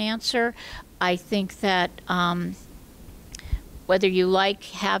have an answer. I think that whether you like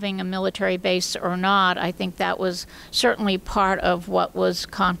having a military base or not, I think that was certainly part of what was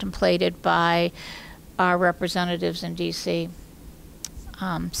contemplated by our representatives in D.C.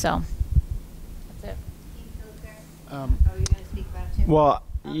 So that's it. Well,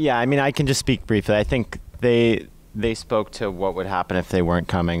 yeah, I mean, I can just speak briefly. I think they spoke to what would happen if they weren't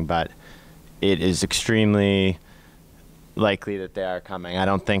coming, but it is extremely likely that they are coming. I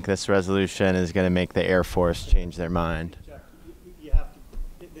don't think this resolution is going to make the Air Force change their mind. Jack,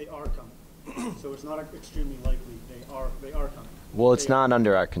 they are coming. So it's not extremely likely. They are coming. Well, it's not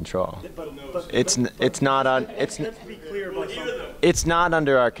under our control. It's not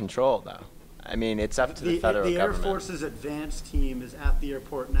under our control, though. I mean, it's up to the federal government. The Air Force's advance team is at the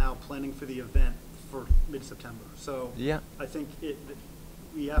airport now, planning for the event for mid-September. So yeah, I think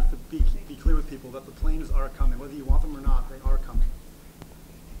we have to be clear with people that the planes are coming, whether you want them or not. They are coming.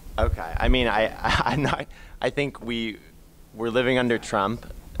 Okay. I mean, I think we're living under Trump.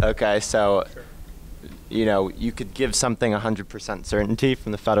 Okay, so. Sure. You know, you could give something 100% certainty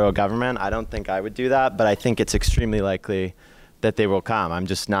from the federal government. I don't think I would do that, but I think it's extremely likely that they will come. I'm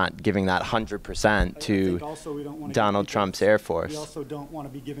just not giving that 100% to Donald Trump's Air Force. We also don't want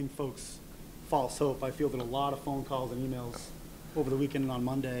to be giving folks false hope. I fielded a lot of phone calls and emails over the weekend and on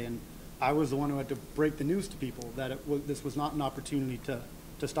Monday, and I was the one who had to break the news to people that this was not an opportunity to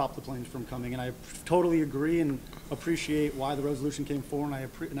stop the planes from coming. And I totally agree and appreciate why the resolution came forward,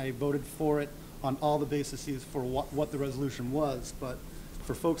 and I voted for it on all the bases for what the resolution was. But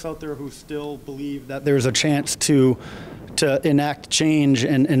for folks out there who still believe that there's a chance to enact change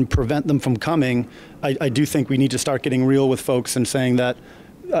and prevent them from coming, I do think we need to start getting real with folks and saying that,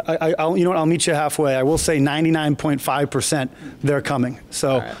 I'll meet you halfway. I will say 99.5% they're coming.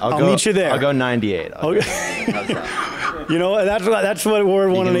 So right, I'll meet you there. I'll go 98. You know, that's what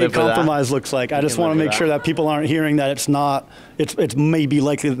Ward 1 and 8 compromise looks like. I just want to make sure that people aren't hearing that it's not. It's maybe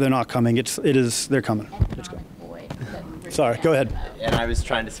likely that they're not coming. They're coming. Let's go. Sorry, go ahead. And I was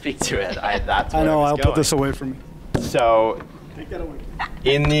trying to speak to it. I know. I'll put this away from me. So,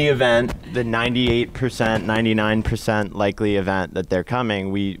 in the event, the 98%, 99% likely event that they're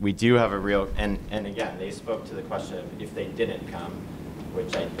coming, we do have a real, and again, they spoke to the question of if they didn't come,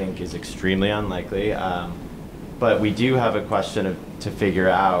 which I think is extremely unlikely. But we do have a question to figure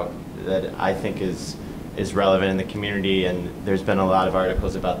out that I think is relevant in the community, and there's been a lot of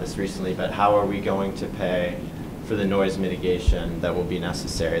articles about this recently, but how are we going to pay for the noise mitigation that will be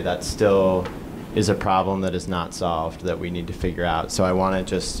necessary? That still is a problem that is not solved that we need to figure out. So I want to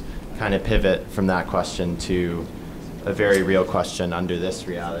just kind of pivot from that question to a very real question under this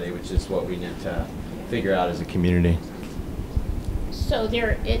reality, which is what we need to figure out as a community. So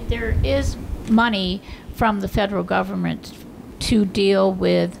there is money from the federal government to deal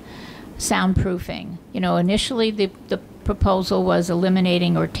with soundproofing. You know, initially the proposal was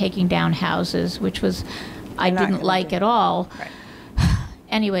eliminating or taking down houses, which was I didn't like at all. Right.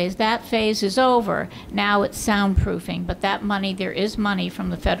 Anyways, that phase is over. Now it's soundproofing, but that money, there is money from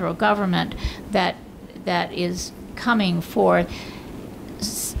the federal government that is coming for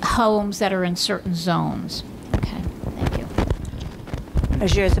homes that are in certain zones. Okay, thank you.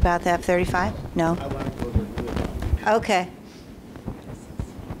 Is yours about the F-35? No? Okay.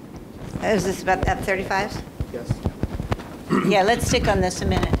 Is this about the F-35s? Yes. Yeah, let's stick on this a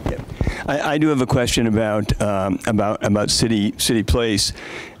minute. I do have a question about City Place,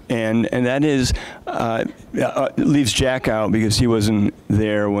 and that is leaves Jack out because he wasn't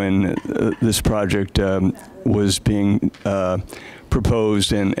there when this project was being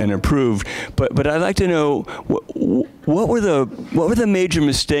proposed and approved. But I'd like to know what were the major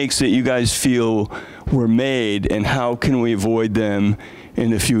mistakes that you guys feel were made, and how can we avoid them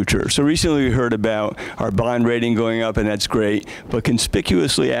in the future. So recently we heard about our bond rating going up, and that's great, but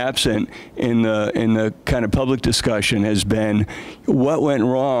conspicuously absent in the kind of public discussion has been what went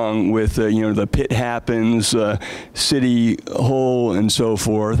wrong with the pit happens, city hole, and so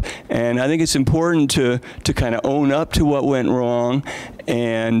forth. And I think it's important to kind of own up to what went wrong,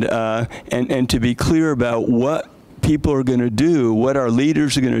 and to be clear about what people are going to do, what our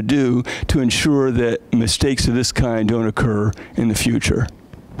leaders are going to do to ensure that mistakes of this kind don't occur in the future.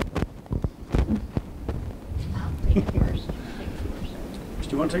 Do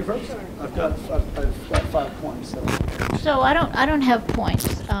you want to take first? I've got 5 points. So I don't have points.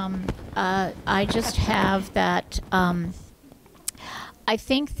 I just have that. I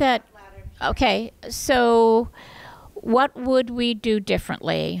think that. Okay. So, what would we do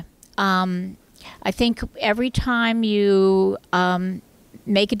differently? I think every time you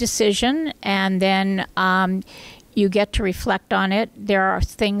make a decision and then you get to reflect on it, there are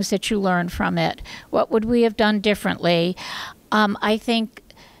things that you learn from it. What would we have done differently? I think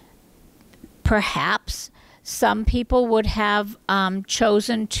perhaps some people would have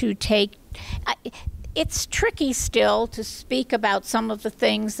chosen to take. It's tricky still to speak about some of the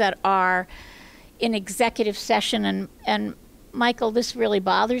things that are in executive session, and Michael, this really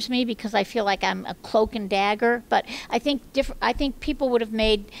bothers me because I feel like I'm a cloak and dagger, but I think people would have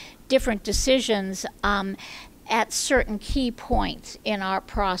made different decisions at certain key points in our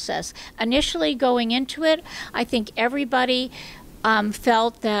process. Initially going into it, I think everybody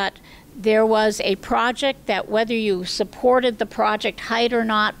felt that there was a project that whether you supported the project height or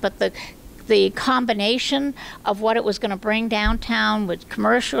not, but the combination of what it was going to bring downtown with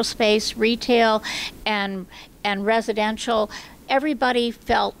commercial space, retail, and residential, everybody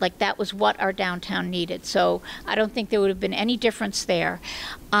felt like that was what our downtown needed. So I don't think there would have been any difference there.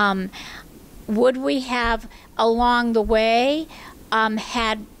 Would we have, along the way,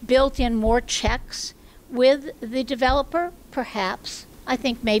 had built in more checks with the developer? Perhaps. I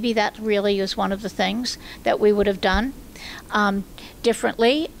think maybe that really is one of the things that we would have done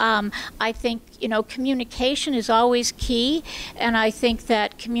differently. I think, communication is always key, and I think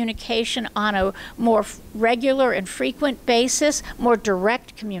that communication on a more regular and frequent basis, more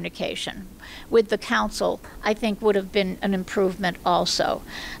direct communication with the council, I think would have been an improvement also.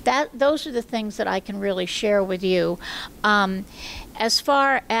 Those are the things that I can really share with you. As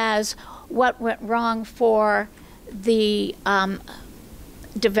far as what went wrong for the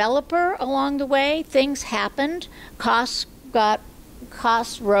developer along the way, things happened, costs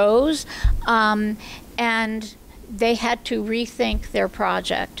rose, and they had to rethink their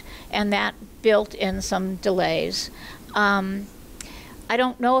project, and that built in some delays. I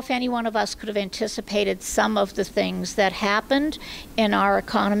don't know if any one of us could have anticipated some of the things that happened in our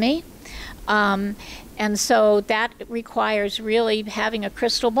economy. And so that requires really having a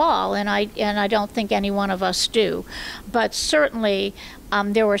crystal ball, and I don't think any one of us do. But certainly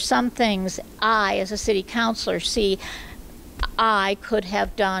there were some things I, as a city councilor, see I could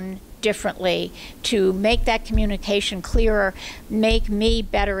have done differently to make that communication clearer, make me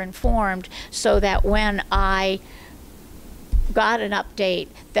better informed, so that when I got an update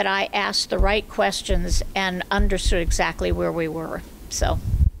that I asked the right questions and understood exactly where we were. So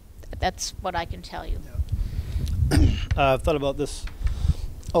that's what I can tell you. I've thought about this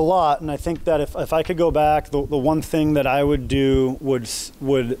a lot, and I think that if I could go back, the one thing that I would do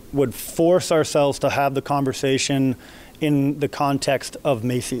would force ourselves to have the conversation in the context of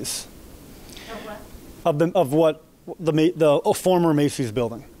Macy's. Of what the former Macy's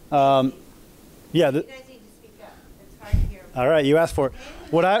building. Yeah. You guys need to speak up. It's hard to hear. All right, you asked for it.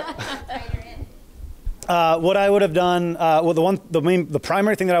 What I would have done, well, the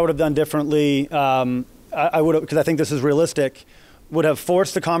primary thing that I would have done differently, I would have, because I think this is realistic, would have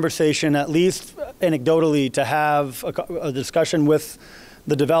forced the conversation, at least anecdotally, to have a discussion with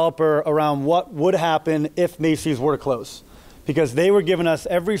the developer around what would happen if Macy's were to close, because they were giving us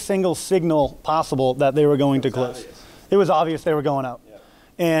every single signal possible that they were going to close. Obvious. It was obvious they were going out. Yeah.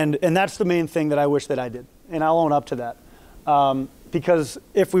 And that's the main thing that I wish that I did, and I'll own up to that. Because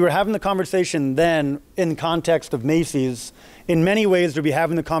if we were having the conversation then in context of Macy's, in many ways we'd be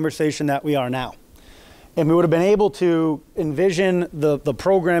having the conversation that we are now. And we would have been able to envision the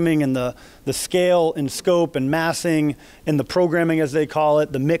programming and the scale and scope and massing and the programming, as they call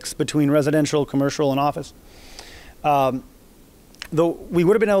it, the mix between residential, commercial, and office. Though we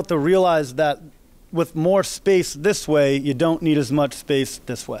would have been able to realize that with more space this way, you don't need as much space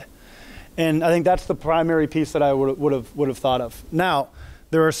this way. And I think that's the primary piece that I would have thought of. Now,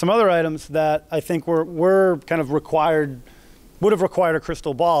 there are some other items that I think were kind of required would have required a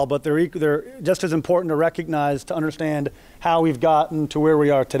crystal ball, but they're just as important to recognize, to understand how we've gotten to where we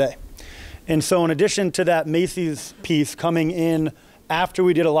are today. And so in addition to that Macy's piece coming in after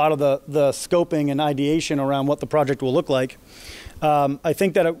we did a lot of the scoping and ideation around what the project will look like, I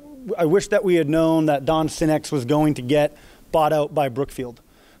think that I wish that we had known that Don Sinex was going to get bought out by Brookfield,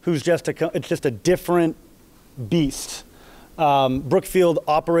 who's it's just a different beast. Brookfield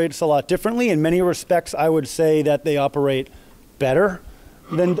operates a lot differently. In many respects, I would say that they operate better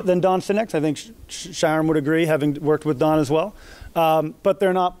than Don Sinex. I think Sharon would agree, having worked with Don as well. But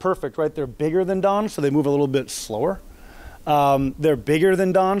they're not perfect, right? They're bigger than Don, so they move a little bit slower. They're bigger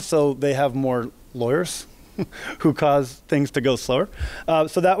than Don, so they have more lawyers who cause things to go slower.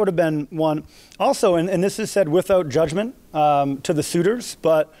 So that would have been one. Also, and this is said without judgment to the suitors,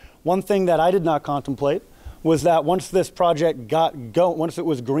 but one thing that I did not contemplate was that once this project once it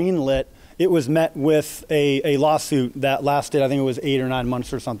was greenlit, it was met with a lawsuit that lasted, I think it was 8 or 9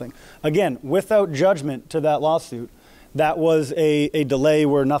 months or something. Again, without judgment to that lawsuit, that was a delay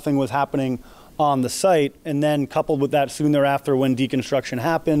where nothing was happening on the site, and then coupled with that soon thereafter when deconstruction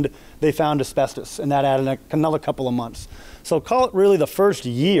happened, they found asbestos, and that added another couple of months. So call it really the first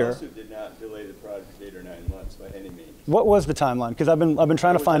year. The lawsuit did not delay the project 8 or 9 months by any means. What was the timeline? Because I've been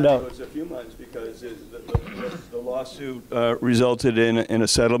trying to find out. It was a few months because the lawsuit resulted in a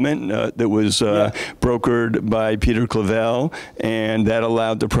settlement that was brokered by Peter Clavel, and that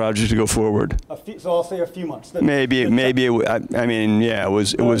allowed the project to go forward. So I'll say a few months. Maybe. I mean, yeah, it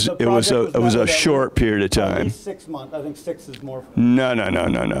was a short period of time. At least 6 months. I think 6 is more.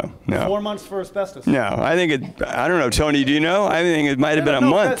 No. 4 months for asbestos. No, I think I don't know, Tony. Do you know? I think it might have been a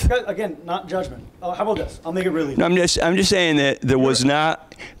month. Guys, again, not judgment. How about this? I'll make it really. No, I'm just saying that there was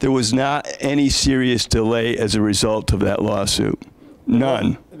not any serious delay as a result of that lawsuit.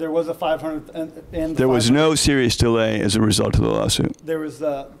 None. There was a 500 and there was no serious delay as a result of the lawsuit. There was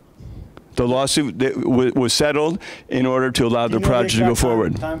the lawsuit that was settled in order to allow the project to go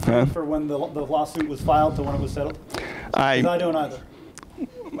forward. Time frame for when the lawsuit was filed to when it was settled? I don't either.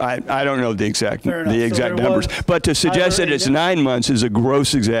 I don't know the exact numbers, but to suggest that it's 9 months is a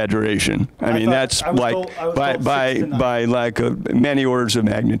gross exaggeration. I mean, that's by like many orders of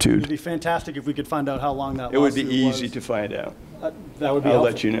magnitude. It would be fantastic if we could find out how long that lawsuit was. It would be easy to find out. That would be I'll helpful.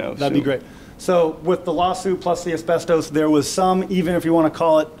 let you know. That'd be great. So with the lawsuit plus the asbestos, there was some, even if you want to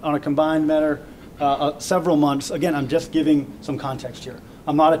call it on a combined matter, several months. Again, I'm just giving some context here.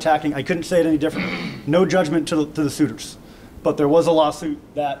 I'm not attacking. I couldn't say it any differently. No judgment to the suitors. But there was a lawsuit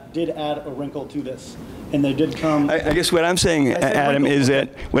that did add a wrinkle to this, and they did come. I guess what I'm saying, Adam, is that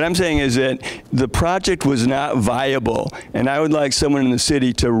the project was not viable, and I would like someone in the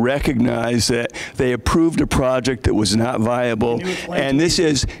city to recognize that they approved a project that was not viable, and this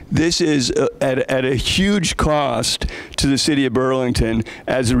is at a huge cost to the city of Burlington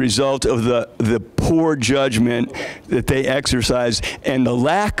as a result of the poor judgment that they exercised and the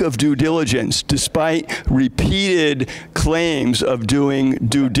lack of due diligence, despite repeated claims of doing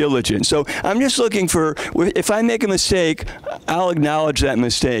due diligence. So I'm just looking for, if I make a mistake, I'll acknowledge that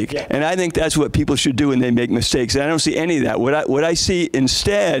mistake. Yeah. And I think that's what people should do when they make mistakes. And I don't see any of that. What I see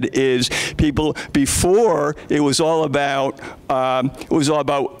instead is people, before it was all about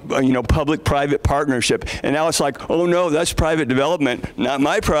public-private partnership. And now it's like, oh no, that's private development, not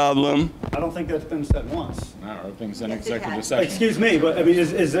my problem. I don't think that's been said once. No, I think it's an executive session. Excuse me, but I mean,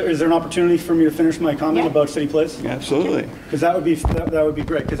 is there an opportunity for me to finish my comment about City Place? Absolutely. Because that would be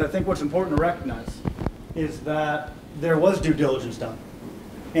great. Because I think what's important to recognize is that there was due diligence done.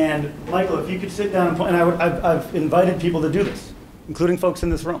 And Michael, if you could sit down and I've invited people to do this, including folks in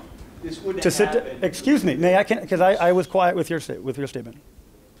this room. This wouldn't happen. Excuse me, may I? Because I was quiet with your statement.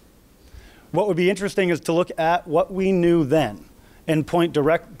 What would be interesting is to look at what we knew then and point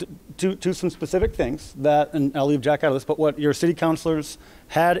direct to some specific things that, and I'll leave Jack out of this, but what your city councilors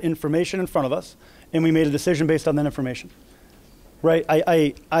had information in front of us, and we made a decision based on that information. Right?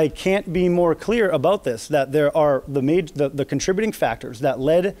 I can't be more clear about this, that there are the contributing factors that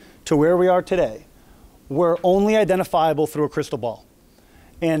led to where we are today were only identifiable through a crystal ball.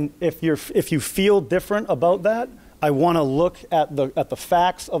 And if you feel different about that, I want to look at the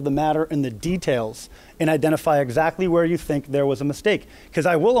facts of the matter and the details and identify exactly where you think there was a mistake. Because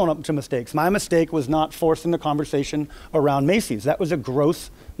I will own up to mistakes. My mistake was not forcing the conversation around Macy's. That was a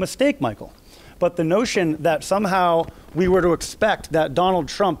gross mistake, Michael. But the notion that somehow we were to expect that Donald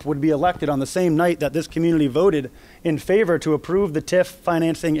Trump would be elected on the same night that this community voted in favor to approve the TIF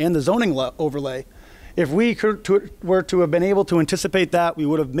financing and the zoning overlay, if we were to have been able to anticipate that, we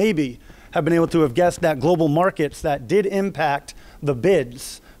would have maybe have been able to have guessed that global markets that did impact the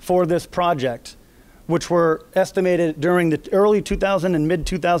bids for this project which were estimated during the early 2000 and mid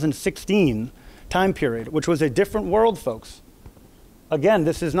 2016 time period, which was a different world, folks. Again,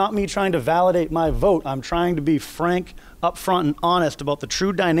 this is not me trying to validate my vote. I'm trying to be frank, upfront, and honest about the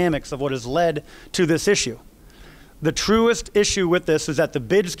true dynamics of what has led to this issue. The truest issue with this is that the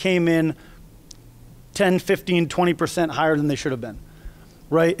bids came in 10, 15, 20% higher than they should have been,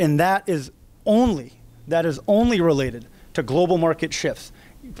 right? And that is only related to global market shifts,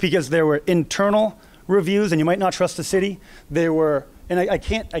 because there were internal reviews, and you might not trust the city. There were, and I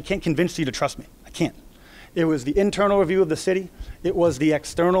can't convince you to trust me. I can't. It was the internal review of the city. It was the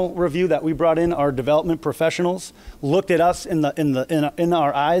external review that we brought in. Our development professionals looked at us in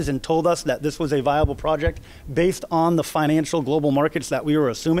our eyes and told us that this was a viable project based on the financial global markets that we were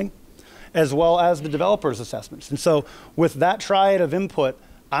assuming, as well as the developers' assessments. And so with that triad of input,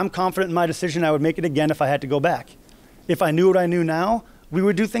 I'm confident in my decision. I would make it again if I had to go back. If I knew what I knew now, we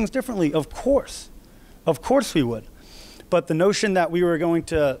would do things differently. Of course we would. But the notion that we were going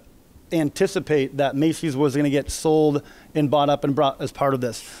to anticipate that Macy's was going to get sold and bought up and brought as part of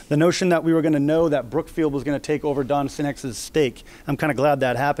this, the notion that we were going to know that Brookfield was going to take over Don Sinek's stake, I'm kind of glad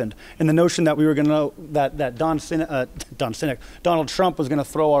that happened. And the notion that we were going to know that Donald Trump was going to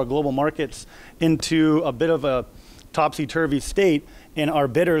throw our global markets into a bit of a topsy-turvy state, and our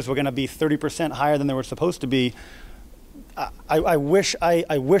bidders were going to be 30% higher than they were supposed to be. I wish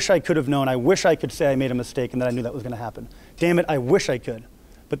I could have known. I wish I could say I made a mistake and that I knew that was going to happen. Damn it, I wish I could.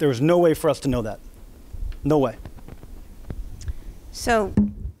 But there was no way for us to know that. No way. So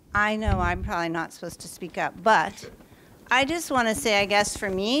I know I'm probably not supposed to speak up, but I just want to say, I guess for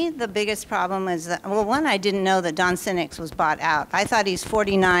me, the biggest problem is that, well, one, I didn't know that Don Sinek's was bought out. I thought he's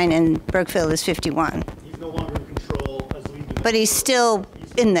 49 and Brookfield is 51. He's no longer in control as we do. But he's still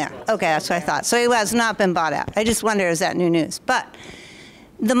in there. Okay, that's what I thought. So he has not been bought out. I just wonder, is that new news? But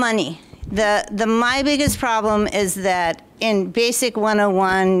the money. My biggest problem is that in Basic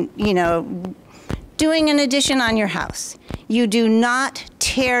 101, you know, doing an addition on your house, you do not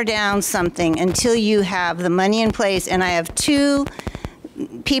tear down something until you have the money in place. And I have two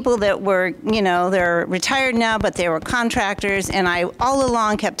people that were, you know, they're retired now, but they were contractors, and I all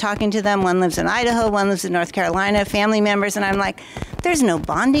along kept talking to them. One lives in Idaho, one lives in North Carolina, family members, and I'm like, there's no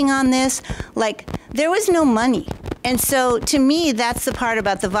bonding on this. Like, there was no money. And so to me, that's the part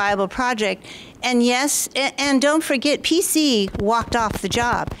about the viable project. And yes, and don't forget, PC walked off the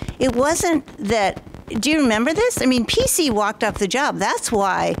job. It wasn't that, do you remember this? I mean, PC walked off the job. That's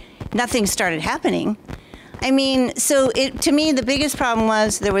why nothing started happening. I mean, so to me, the biggest problem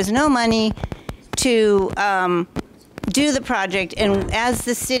was there was no money to do the project. And as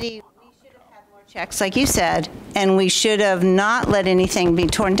the city, we should have had more checks, like you said, and we should have not let anything be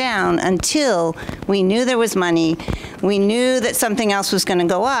torn down until we knew there was money. We knew that something else was going to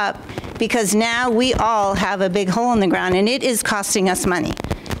go up, because now we all have a big hole in the ground, and it is costing us money.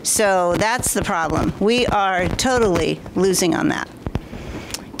 So that's the problem. We are totally losing on that.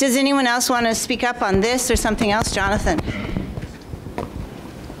 Does anyone else want to speak up on this or something else? Jonathan?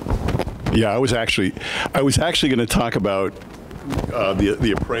 Yeah, I was actually going to talk about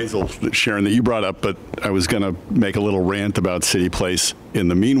the appraisal, Sharon, that you brought up, but I was going to make a little rant about City Place in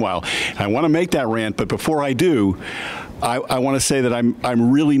the meanwhile. I want to make that rant, but before I do, I want to say that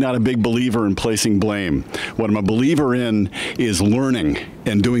I'm really not a big believer in placing blame. What I'm a believer in is learning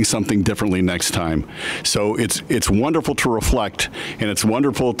and doing something differently next time. So it's wonderful to reflect, and it's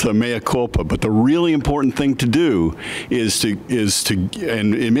wonderful to mea culpa, but the really important thing to do is to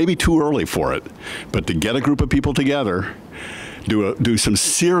and it may be too early for it, but to get a group of people together, do some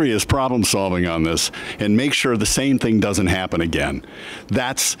serious problem solving on this, and make sure the same thing doesn't happen again.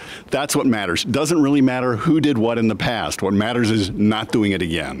 That's what matters. It doesn't really matter who did what in the past. What matters is not doing it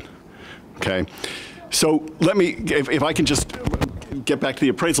again. Okay? So let me, if I can just get back to the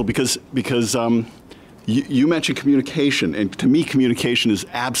appraisal, because you mentioned communication, and to me, communication is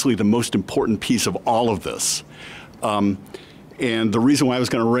absolutely the most important piece of all of this. And the reason why I was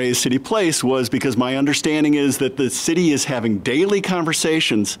going to raise City Place was because my understanding is that the city is having daily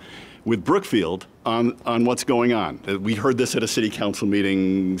conversations with Brookfield on what's going on. We heard this at a city council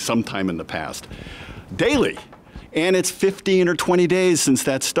meeting sometime in the past. Daily. And it's 15 or 20 days since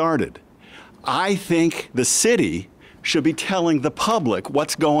that started. I think the city should be telling the public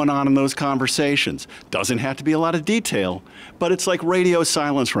what's going on in those conversations. Doesn't have to be a lot of detail, but it's like radio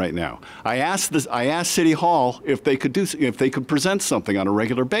silence right now. I asked City Hall if they could present something on a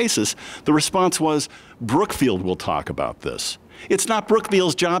regular basis. The response was, Brookfield will talk about this. It's not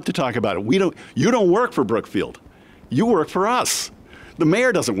Brookfield's job to talk about it. You don't work for Brookfield. You work for us. The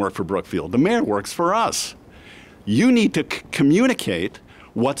mayor doesn't work for Brookfield. The mayor works for us. You need to communicate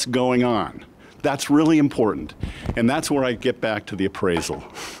what's going on. That's really important. And that's where I get back to the appraisal.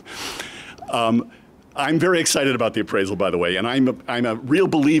 I'm very excited about the appraisal, by the way, and I'm a real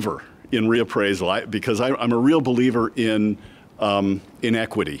believer in reappraisal because I'm a real believer in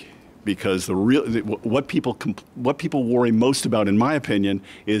equity. Because what people worry most about, in my opinion,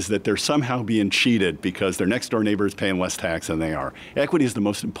 is that they're somehow being cheated because their next door neighbor is paying less tax than they are. Equity is the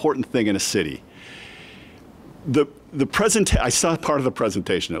most important thing in a city. I saw part of the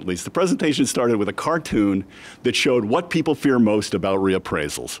presentation, at least. The presentation started with a cartoon that showed what people fear most about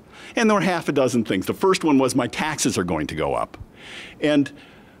reappraisals. And there were half a dozen things. The first one was, my taxes are going to go up. And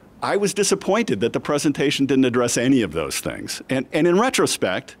I was disappointed that the presentation didn't address any of those things. And in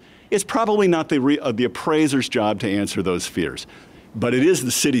retrospect, it's probably not the appraiser's job to answer those fears, but it is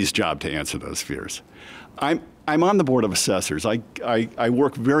the city's job to answer those fears. I'm on the Board of Assessors. I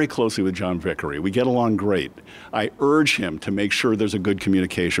work very closely with John Vickery. We get along great. I urge him to make sure there's a good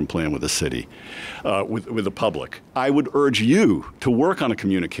communication plan with the city, with the public. I would urge you to work on a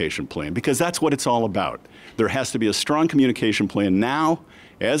communication plan because that's what it's all about. There has to be a strong communication plan now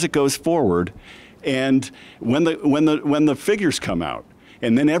as it goes forward, and when the figures come out.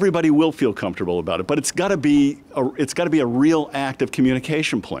 And then everybody will feel comfortable about it. But it's got to be a real active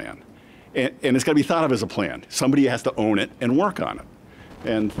communication plan. And it's got to be thought of as a plan. Somebody has to own it and work on it.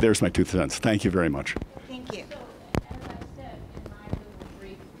 And there's my 2 cents. Thank you very much. Thank you. So, as I said in my little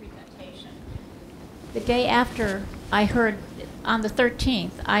brief presentation, the day after I heard, on the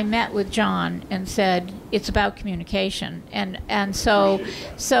 13th, I met with John and said, it's about communication. And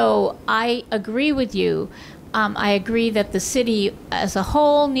so I agree with you. I agree that the city as a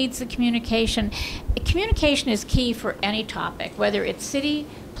whole needs the communication. Communication is key for any topic, whether it's city,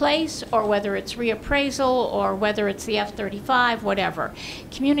 place, or whether it's reappraisal, or whether it's the F-35, whatever.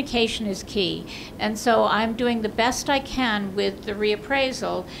 Communication is key. And so I'm doing the best I can with the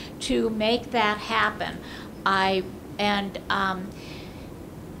reappraisal to make that happen. I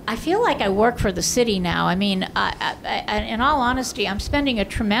feel like I work for the city now. I mean, in all honesty, I'm spending a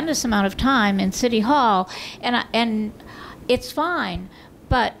tremendous amount of time in City Hall, and it's fine.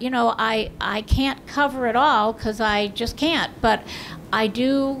 But, you know, I can't cover it all because I just can't. But I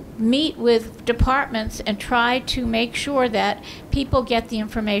do meet with departments and try to make sure that people get the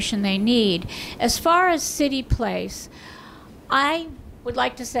information they need. As far as city place, I would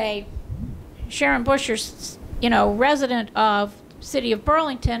like to say Sharon Busher's, resident of City of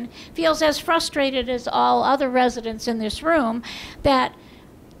Burlington, feels as frustrated as all other residents in this room that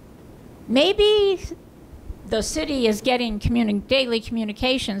maybe the city is getting daily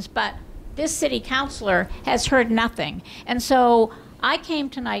communications, but this city councilor has heard nothing. And so I came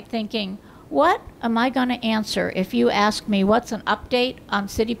tonight thinking, what am I going to answer if you ask me what's an update on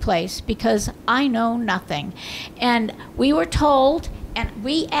City Place? Because I know nothing. And we were told, and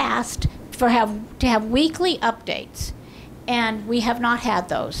we asked to have weekly updates, and we have not had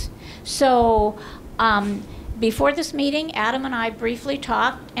those. So before this meeting, Adam and I briefly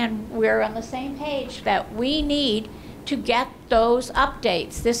talked, and we're on the same page that we need to get those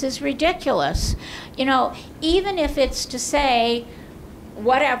updates. This is ridiculous. Even if it's to say,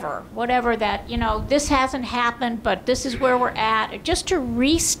 whatever that, this hasn't happened, but this is where we're at, just to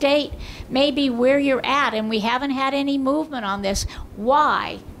restate maybe where you're at, and we haven't had any movement on this.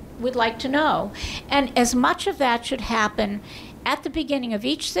 Why? We'd like to know. And as much of that should happen at the beginning of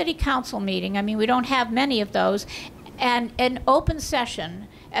each city council meeting. I mean, we don't have many of those. And an open session,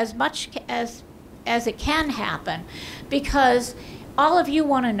 as much as it can happen, because all of you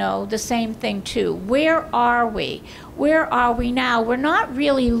want to know the same thing too. Where are we? Where are we now? We're not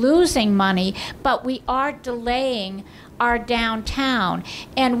really losing money, but we are delaying our downtown.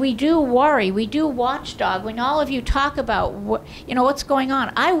 And we do worry, we do watchdog. When all of you talk about what's going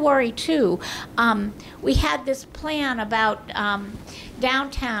on, I worry too. We had this plan about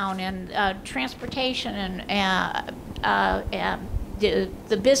downtown and transportation and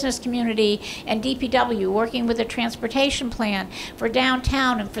the business community and DPW working with a transportation plan for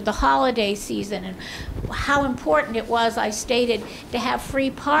downtown and for the holiday season, and how important it was, I stated, to have free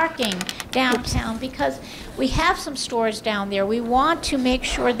parking downtown because we have some stores down there. We want to make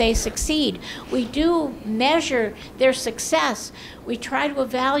sure they succeed. We do measure their success. We try to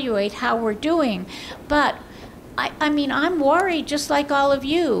evaluate how we're doing. But I mean, I'm worried just like all of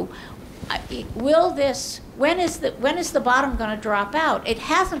you. When is the bottom going to drop out? It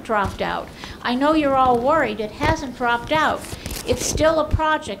hasn't dropped out. I know you're all worried. It hasn't dropped out. It's still a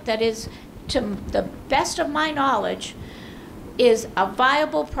project that is, to the best of my knowledge, is a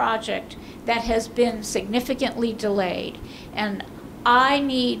viable project that has been significantly delayed. And I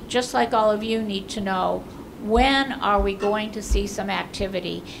need, just like all of you need to know, when are we going to see some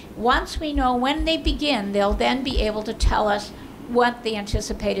activity? Once we know when they begin, they'll then be able to tell us what the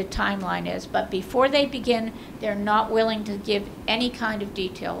anticipated timeline is. But before they begin, they're not willing to give any kind of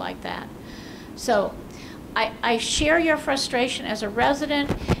detail like that. So I share your frustration as a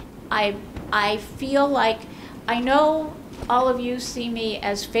resident. I feel like, I know all of you see me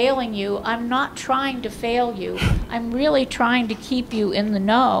as failing you. I'm not trying to fail you. I'm really trying to keep you in the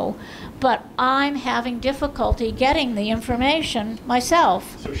know. But I'm having difficulty getting the information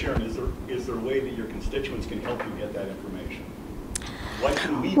myself. So Sharon, is there a way that your constituents can help you get that information? What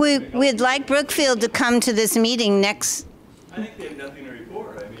can we do? We'd like Brookfield to come to this meeting next. I think they have nothing to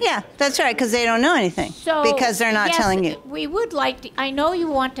report. I mean, Yeah, that's right, because they don't know anything. Because they're not yes, telling you. We would like to, I know you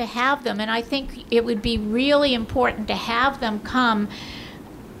want to have them, and I think it would be really important to have them come.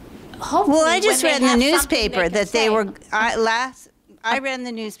 Hopefully, Well, I just when read they in the have something newspaper they that can they say. were, I read in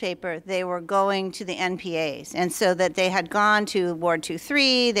the newspaper they were going to the NPAs, and so that they had gone to Ward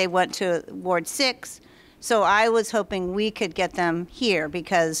 2-3, they went to Ward 6. So I was hoping we could get them here,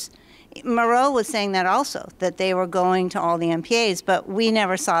 because Moreau was saying that also, that they were going to all the NPAs, but we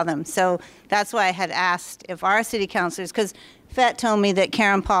never saw them. So that's why I had asked if our city councilors, because FET told me that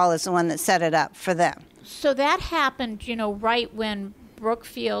Karen Paul is the one that set it up for them. So that happened, you know, right when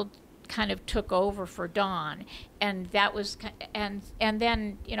Brookfield kind of took over for Dawn, and that was, and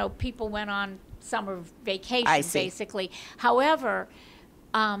then, you know, people went on summer vacation, basically. However,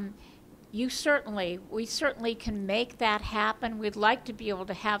 we certainly can make that happen. We'd like to be able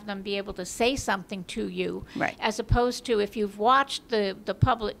to have them be able to say something to you, right, as opposed to, if you've watched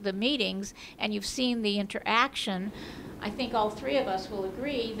the meetings and you've seen the interaction, I think all three of us will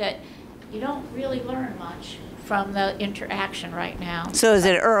agree that you don't really learn much from the interaction right now. So is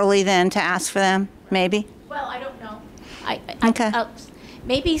it early then to ask for them, maybe? Well, I don't know. Okay.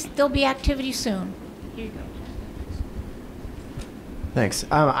 Maybe there'll be activity soon. Here you go. Thanks.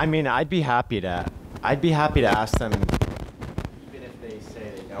 I mean, I'd be happy to ask them, even if they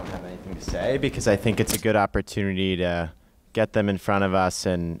say they don't have anything to say, because I think it's a good opportunity to get them in front of us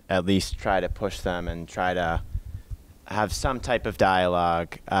and at least try to push them and try to have some type of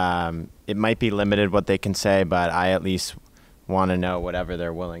dialogue. It might be limited what they can say, but I at least want to know whatever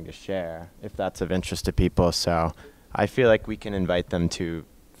they're willing to share, if that's of interest to people. So I feel like we can invite them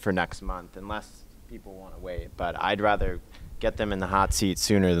for next month, unless people want to wait. But I'd rather get them in the hot seat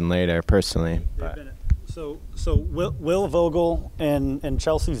sooner than later, personally. But. So Will Vogel and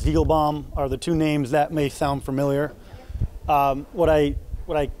Chelsea Ziegelbaum are the two names that may sound familiar. What I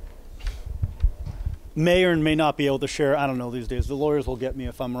may or may not be able to share, I don't know these days. The lawyers will get me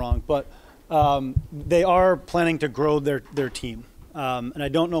if I'm wrong, but they are planning to grow their team, and I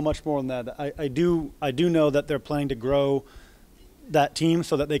don't know much more than that. I do know that they're planning to grow that team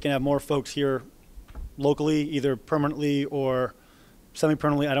so that they can have more folks here locally, either permanently or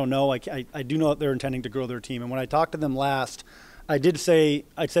semi-permanently. I don't know. I do know that they're intending to grow their team. And when I talked to them last, I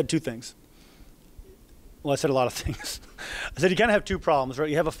said two things. Well, I said a lot of things. I said you kind of have two problems, right?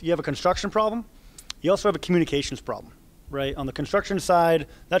 You have a construction problem. You also have a communications problem, right? On the construction side,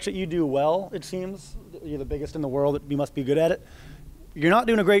 that's what you do well, it seems. You're the biggest in the world. You must be good at it. You're not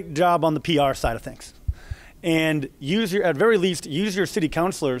doing a great job on the PR side of things. And at very least, use your city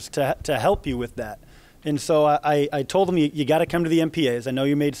councilors to help you with that. And so I told them, you got to come to the MPAs. I know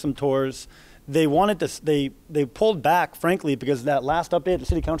you made some tours. They wanted to, they pulled back, frankly, because that last update the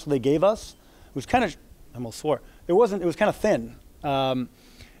city council they gave us was kind of, I almost swore, it was kind of thin.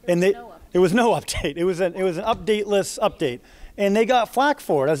 It was no update. It was an updateless update. And they got flack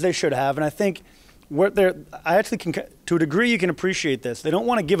for it, as they should have. And I think I actually can, to a degree, you can appreciate this. They don't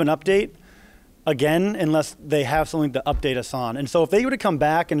want to give an update again unless they have something to update us on. And so if they were to come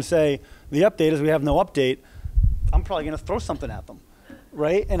back and say, the update is we have no update, I'm probably going to throw something at them,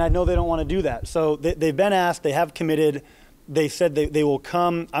 right? And I know they don't want to do that. So they've been asked, they have committed, they said they will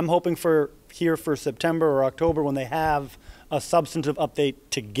come. I'm hoping for September or October when they have a substantive update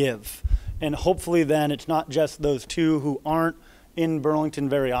to give. And hopefully then it's not just those two who aren't in Burlington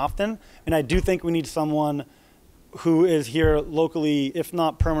very often. And I do think we need someone who is here locally, if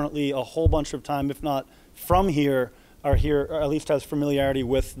not permanently, a whole bunch of time, if not from here, or at least has familiarity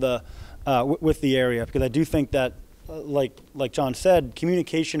with the area. Because I do think that, like John said,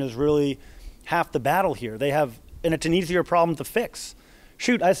 communication is really half the battle here. And it's an easier problem to fix.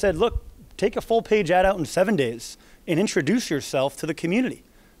 Shoot, I said, look, take a full page ad out in 7 days and introduce yourself to the community.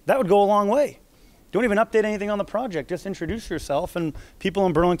 That would go a long way. Don't even update anything on the project, just introduce yourself, and people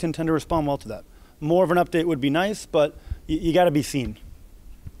in Burlington tend to respond well to that. More of an update would be nice, but you got to be seen.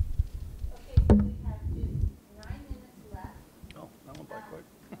 Okay, we have 9 minutes left. Oh, that went by quick.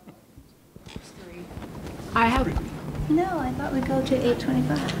 I have. No, I thought we'd go to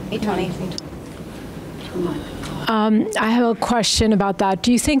 8:25. 8:20. I have a question about that.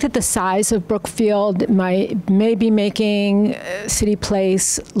 Do you think that the size of Brookfield may be making City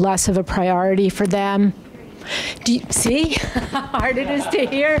Place less of a priority for them? Do you, see how hard it is to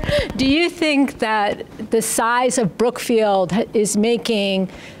hear? Do you think that the size of Brookfield is making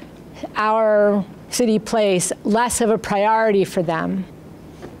our City Place less of a priority for them?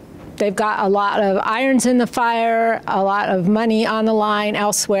 They've got a lot of irons in the fire, a lot of money on the line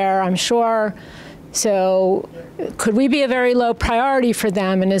elsewhere, I'm sure. So could we be a very low priority for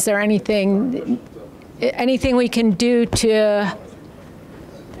them? And is there anything we can do to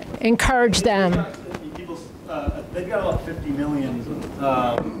encourage them? They've got about 50 million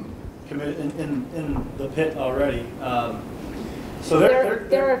committed in the pit already. So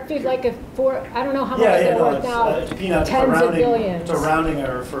they're like a four. I don't know how much they're worth now. It's peanuts. Tens of billions. It's a rounding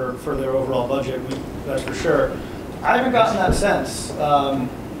error for their overall budget. That's for sure. I haven't gotten that sense.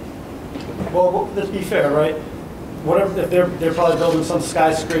 Well, let's be fair, right? Whatever, if they're probably building some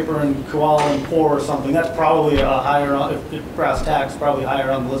skyscraper in Kuala Lumpur or something, that's probably a higher on, if brass tacks, probably higher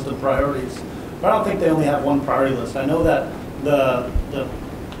on the list of priorities. But I don't think they only have one priority list. I know that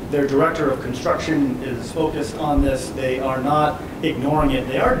their director of construction is focused on this. They are not ignoring it.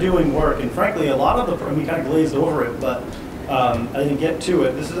 They are doing work, and frankly, a lot of we kind of glazed over it, but I didn't get to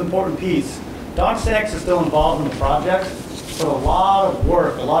it. This is an important piece. Don Senex is still involved in the project, but a lot of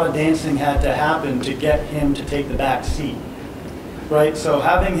work, a lot of dancing had to happen to get him to take the back seat, right? So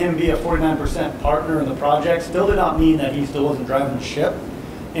having him be a 49% partner in the project still did not mean that he still wasn't driving the ship,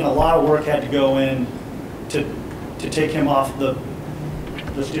 and a lot of work had to go in to take him off the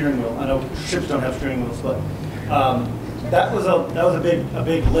steering wheel. I know ships don't have steering wheels, but that was a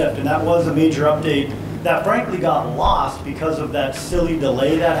big lift, and that was a major update that frankly got lost because of that silly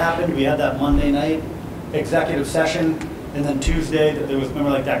delay that happened. We had that Monday night executive session, and then Tuesday there was,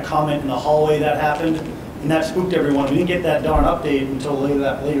 remember, like that comment in the hallway that happened, and that spooked everyone. We didn't get that darn update until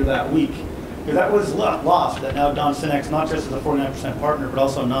later that week, because that was lost. That now Don Senex not just is a 49% partner, but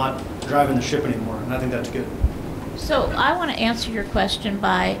also not driving the ship anymore, and I think that's good. So I want to answer your question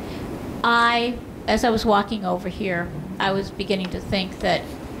by, as I was walking over here, I was beginning to think that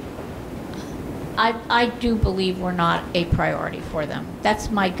I do believe we're not a priority for them. That's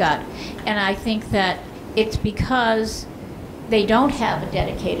my gut. And I think that it's because they don't have a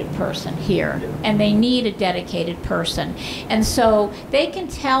dedicated person here, and they need a dedicated person. And so they can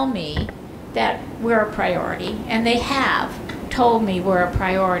tell me that we're a priority, and they have told me we're a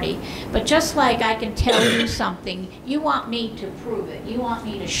priority. But just like I can tell you something, you want me to prove it. You want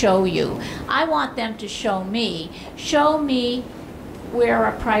me to show you. I want them to show me we're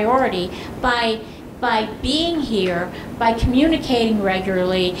a priority by being here, by communicating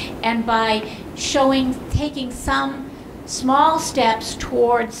regularly, and by taking some small steps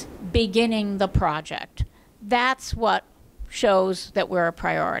towards beginning the project. That's what shows that we're a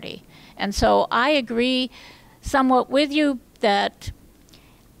priority. And so I agree somewhat with you that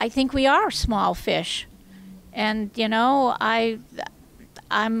I think we are small fish. And, you know,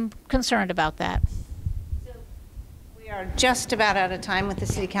 I'm concerned about that. We are just about out of time with the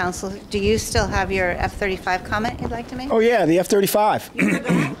City Council. Do you still have your F-35 comment you'd like to make? Oh yeah, the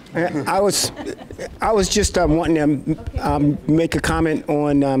F-35. I was just wanting to make a comment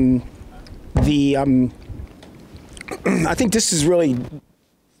on I think this is really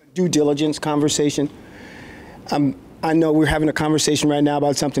due diligence conversation. I know we're having a conversation right now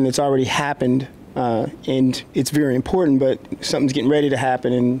about something that's already happened, and it's very important, but something's getting ready to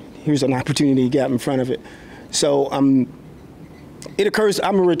happen, and here's an opportunity to get in front of it. So it occurs,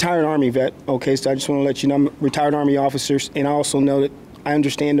 I'm a retired Army vet, okay, so I just want to let you know I'm a retired Army officer, and I also know that I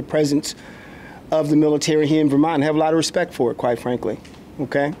understand the presence of the military here in Vermont and have a lot of respect for it, quite frankly,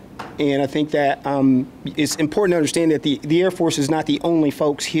 okay? And I think that it's important to understand that the Air Force is not the only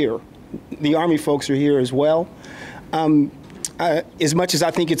folks here. The Army folks are here as well. As much as I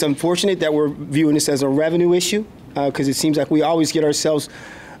think it's unfortunate that we're viewing this as a revenue issue, because it seems like we always get ourselves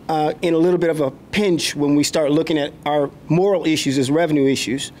in a little bit of a pinch when we start looking at our moral issues as revenue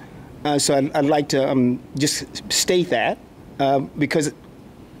issues. So I'd like to just state that, because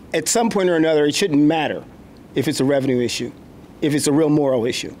at some point or another, it shouldn't matter if it's a revenue issue, if it's a real moral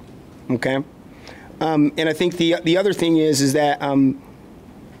issue, okay? And I think the other thing is that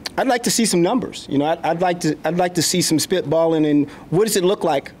I'd like to see some numbers. You know, I'd like to see some spitballing, and what does it look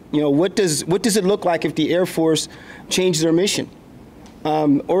like? You know, what does it look like if the Air Force changed their mission,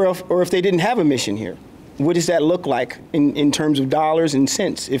 or if they didn't have a mission here? What does that look like in terms of dollars and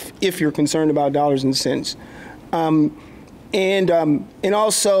cents? If you're concerned about dollars and cents, and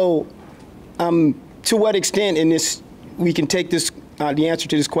also to what extent in this we can take this the answer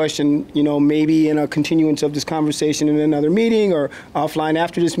to this question, you know, maybe in a continuance of this conversation in another meeting or offline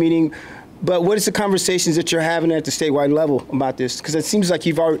after this meeting. But what is the conversations that you're having at the statewide level about this? Because it seems like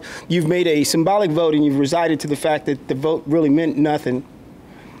you've made a symbolic vote and you've resided to the fact that the vote really meant nothing.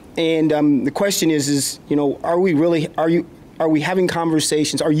 And the question is, you know, are we having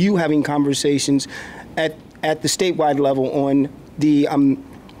conversations? Are you having conversations at the statewide level on the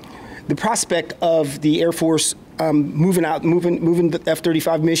prospect of the Air Force moving the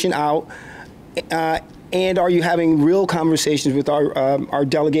F-35 mission out? And are you having real conversations with our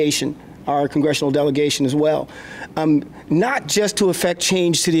delegation, our congressional delegation as well? Not just to affect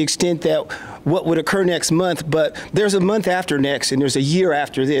change to the extent that what would occur next month, but there's a month after next, and there's a year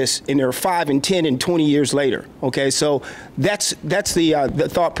after this, and there are 5 and 10 and 20 years later. Okay, so that's the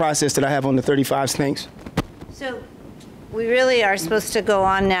thought process that I have on the 35s. Thanks. So we really are supposed to go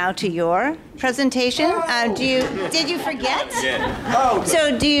on now to your presentation. Did you forget? Yeah. Oh.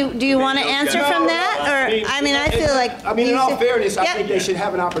 So do you want to answer from that, or I mean, I feel like in all fairness, I think they should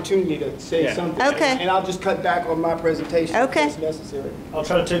have an opportunity to say something. Okay. And I'll just cut back on my presentation if it's necessary. I'll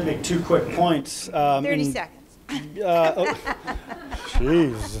try to make 2 quick points. 30 seconds.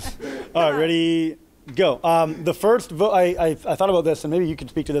 Jesus. All right, ready? Go. The first vote, I thought about this, and maybe you could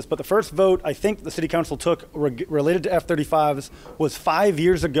speak to this, but the first vote I think the City Council took related to F-35s was 5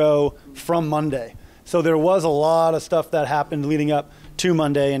 years ago from Monday. So there was a lot of stuff that happened leading up to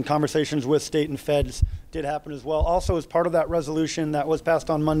Monday, and conversations with state and feds did happen as well. Also, as part of that resolution that was passed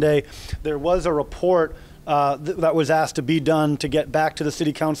on Monday, there was a report that was asked to be done to get back to the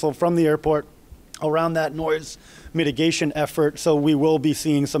City Council from the airport around that noise mitigation effort. So we will be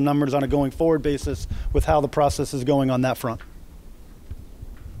seeing some numbers on a going forward basis with how the process is going on that front.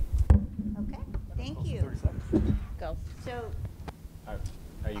 Okay, thank you. Go. So.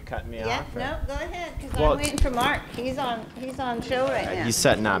 Are you cutting me Yeah, off? no, go ahead, because I'm waiting for Mark. He's on show right now. He's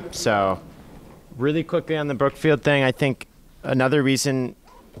setting up. So really quickly on the Brookfield thing, I think another reason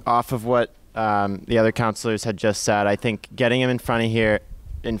off of what the other councilors had just said, I think getting him in front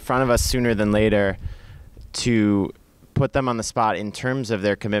of us sooner than later to put them on the spot in terms of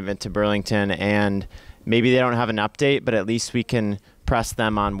their commitment to Burlington, and maybe they don't have an update, but at least we can press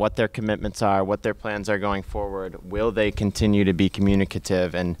them on what their commitments are, what their plans are going forward. Will they continue to be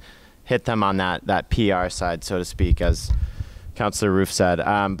communicative, and hit them on that PR side, so to speak, as Councilor Roof said.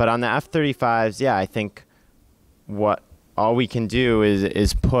 But on the F-35s, yeah, I think all we can do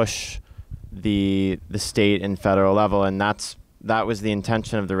is push the state and federal level, and that was the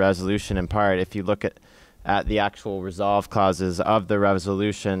intention of the resolution in part. If you look at the actual resolve clauses of the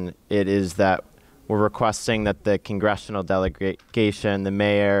resolution, it is that we're requesting that the congressional delegation, the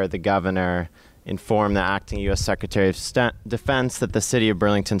mayor, the governor, inform the acting U.S. Secretary of Defense that the city of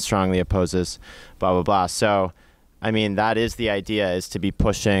Burlington strongly opposes, blah, blah, blah. So, I mean, that is the idea, is to be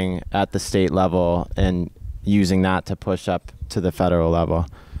pushing at the state level and using that to push up to the federal level.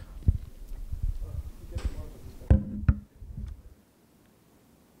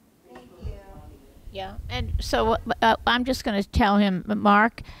 Yeah, and so I'm just going to tell him,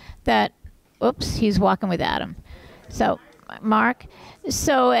 Mark, that, oops, he's walking with Adam. So, Mark,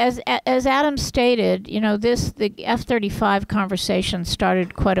 so as Adam stated, you know, the F-35 conversation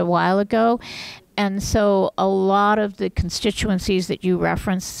started quite a while ago, and so a lot of the constituencies that you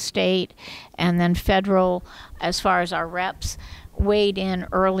referenced, state and then federal, as far as our reps, weighed in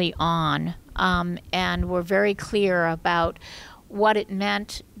early on, and were very clear about what it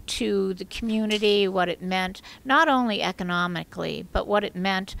meant to the community, what it meant not only economically, but what it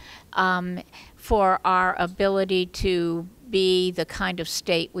meant for our ability to be the kind of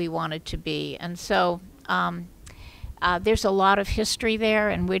state we wanted to be. And so there's a lot of history there,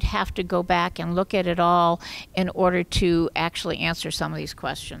 and we'd have to go back and look at it all in order to actually answer some of these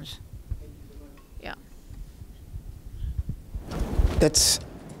questions. Yeah. That's,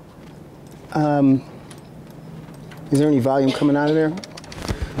 is there any volume coming out of there?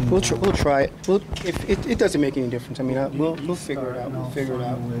 We'll try it. If it doesn't make any difference. I mean, we'll figure it out. We'll figure it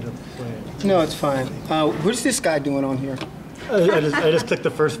out. No, it's fine. What's this guy doing on here? I just clicked the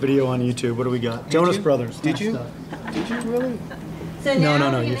first video on YouTube. What do we got? Jonas Brothers. Did you? Did you really? So now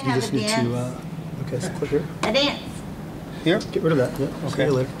No. You just need to. Okay, so click here. A dance. Here. Get rid of that. Yeah. Okay. See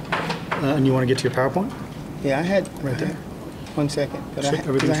you later. And you want to get to your PowerPoint? Yeah, I had right there. 1 second. But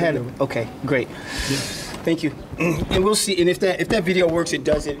I had it. Okay, great. Yeah. Thank you. And we'll see. And if that video works, it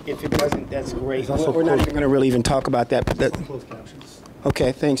does it. If it doesn't, that's great. We're not even going to really even talk about that. Closed captions.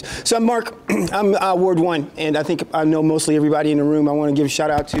 Okay, thanks. So, Mark, I'm Ward 1, and I think I know mostly everybody in the room. I want to give a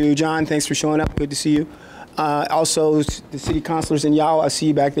shout out to John. Thanks for showing up. Good to see you. Also, the city councilors and y'all, I see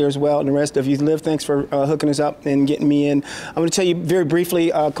you back there as well, and the rest of you. Liv, thanks for hooking us up and getting me in. I'm going to tell you very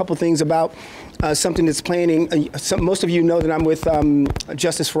briefly a couple things about something that's planning. Most of you know that I'm with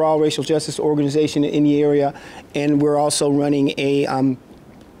Justice for All, racial justice organization in the area, and we're also running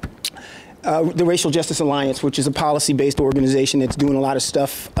the Racial Justice Alliance, which is a policy-based organization that's doing a lot of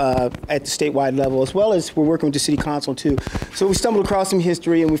stuff at the statewide level, as well as we're working with the city council too. So we stumbled across some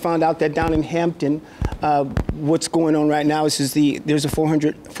history, and we found out that down in Hampton, what's going on right now is there's a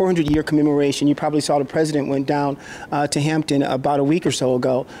 400-year commemoration. You probably saw the president went down to Hampton about a week or so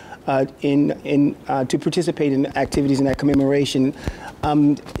ago to participate in activities in that commemoration.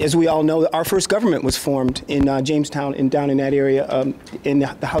 As we all know, our first government was formed in Jamestown and down in that area, in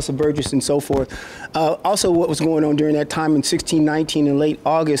the House of Burgess and so forth. Also, what was going on during that time in 1619 in late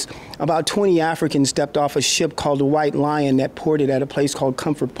August, about 20 Africans stepped off a ship called the White Lion that ported at a place called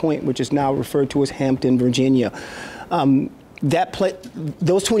Comfort Point, which is now referred to as Hampton, Virginia.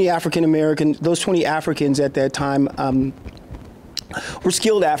 Those 20 Africans at that time were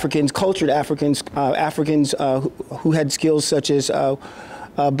skilled Africans, cultured Africans, Africans who had skills such as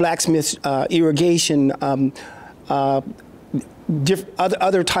blacksmiths, irrigation, other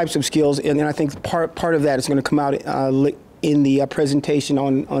types of skills, and I think part of that is going to come out in the presentation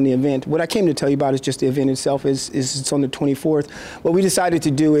on the event. What I came to tell you about is just the event itself. Is it's on the 24th. What we decided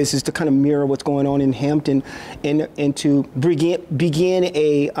to do is to kind of mirror what's going on in Hampton, and to begin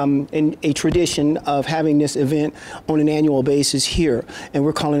a tradition of having this event on an annual basis here, and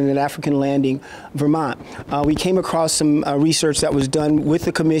we're calling it African Landing, Vermont. We came across some research that was done with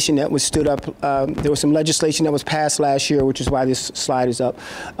the commission that was stood up. There was some legislation that was passed last year, which is why this slide is up.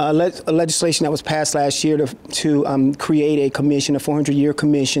 Legislation that was passed last year to create a commission, a 400-year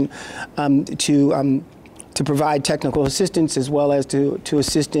commission, to provide technical assistance as well as to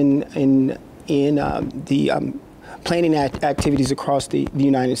assist in the planning activities across the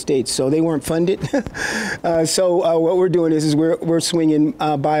United States. So they weren't funded. So what we're doing is we're swinging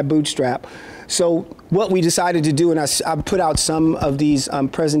by a bootstrap. So what we decided to do, and I put out some of these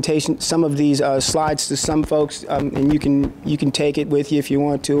presentations, some of these slides to some folks, and you can take it with you if you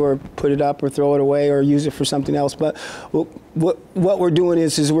want to, or put it up, or throw it away, or use it for something else. But what we're doing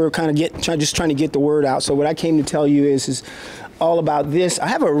is we're kind of just trying to get the word out. So what I came to tell you is all about this. I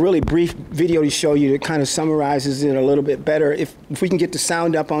have a really brief video to show you that kind of summarizes it a little bit better. If we can get the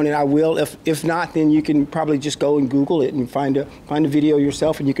sound up on it, I will. If not, then you can probably just go and Google it and find a video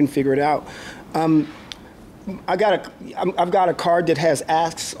yourself, and you can figure it out. I've got a card that has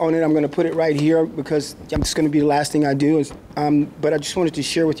asks on it. I'm going to put it right here because it's going to be the last thing I do. But I just wanted to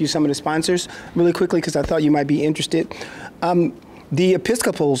share with you some of the sponsors really quickly because I thought you might be interested. The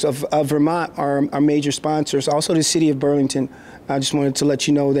Episcopals of Vermont are major sponsors. Also, the city of Burlington. I just wanted to let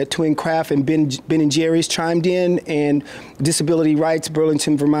you know that Twin Craft and Ben and Jerry's chimed in, and Disability Rights,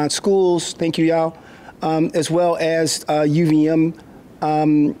 Burlington, Vermont Schools. Thank you, y'all. As well as UVM.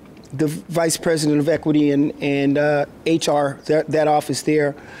 The Vice President of Equity and HR, that office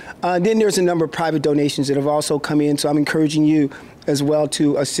there. Then there's a number of private donations that have also come in, so I'm encouraging you as well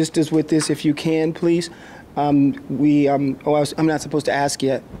to assist us with this if you can, please. I'm not supposed to ask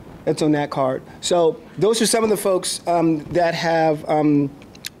yet. That's on that card. So those are some of the folks that have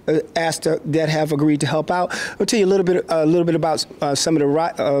that have agreed to help out. I'll tell you a little bit about some of the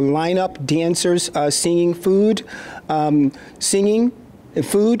lineup: dancers, singing, food,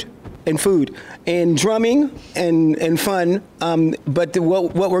 and food, and drumming and fun. But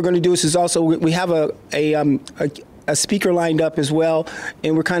what we're going to do is also we have a speaker lined up as well,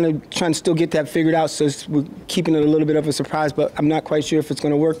 and we're kind of trying to still get that figured out. So we're keeping it a little bit of a surprise, but I'm not quite sure if it's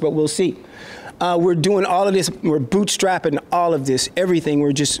going to work, but we'll see. We're doing all of this. We're bootstrapping all of this, everything.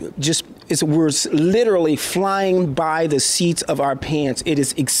 We're we're literally flying by the seats of our pants. It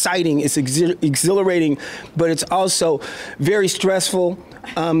is exciting. It's exhilarating, but it's also very stressful.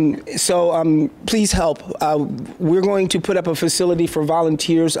 So please help. We're going to put up a facility for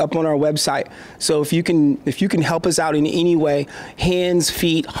volunteers up on our website. So if you can help us out in any way, hands,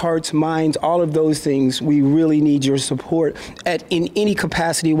 feet, hearts, minds, all of those things, we really need your support in any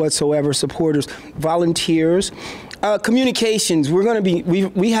capacity whatsoever. Supporters, volunteers. Communications,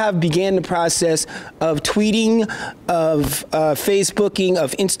 we have began the process of tweeting, of Facebooking,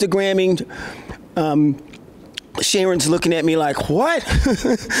 of Instagramming. Sharon's looking at me like, what?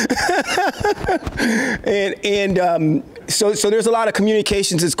 So there's a lot of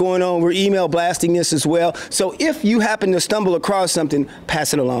communications that's going on. We're email blasting this as well. So if you happen to stumble across something,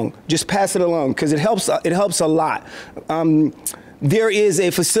 pass it along. Just pass it along because it helps a lot. there is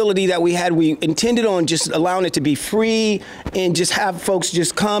a facility that we intended on just allowing it to be free and just have folks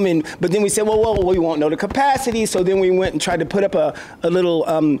just come in. But then we said, well, we won't know the capacity. So then we went and tried to put up a little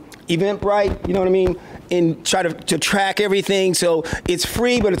Eventbrite, you know what I mean? And try to track everything. So it's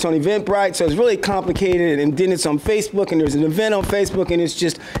free, but it's on Eventbrite. So it's really complicated. And then it's on Facebook, and there's an event on Facebook, and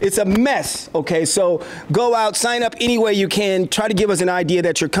it's a mess. Okay, so go out, sign up any way you can. Try to give us an idea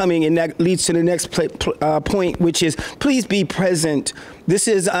that you're coming, and that leads to the next point, which is please be present. This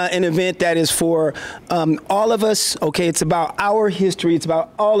is an event that is for all of us. Okay, it's about our history. It's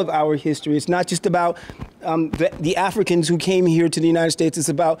about all of our history. It's not just about the Africans who came here to the United States. It's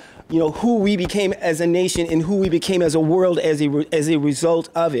about who we became as a nation and who we became as a world as a result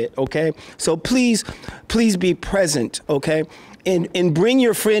of it. Okay, so please be present. Okay. And bring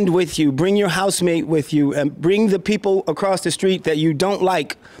your friend with you, bring your housemate with you, and bring the people across the street that you don't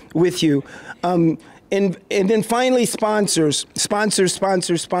like with you. And then finally, sponsors.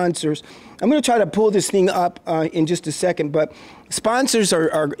 I'm going to try to pull this thing up in just a second, but sponsors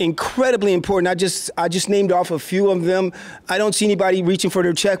are incredibly important. I just named off a few of them. I don't see anybody reaching for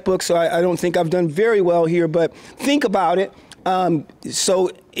their checkbook, so I don't think I've done very well here, but think about it.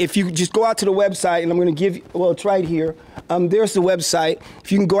 So if you just go out to the website, and I'm going to give you, well, it's right here. There's the website.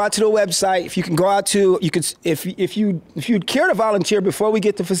 If you can go out to the website, if you can go out to, you could, if you'd care to volunteer before we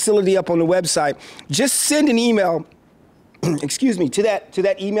get the facility up on the website, just send an email, excuse me, to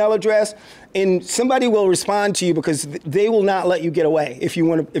that email address, and somebody will respond to you, because they will not let you get away if you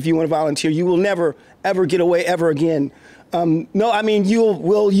want to volunteer. You will never ever get away ever again. No, I mean,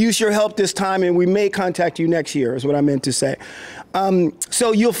 we'll use your help this time, and we may contact you next year, is what I meant to say.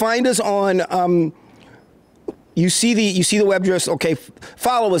 So you'll find us on, you see the web address. Okay,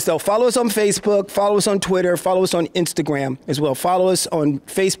 follow us though. Follow us on Facebook, follow us on Twitter, follow us on Instagram as well. Follow us on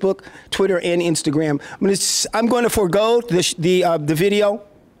Facebook, Twitter, and Instagram. I'm going to forego the video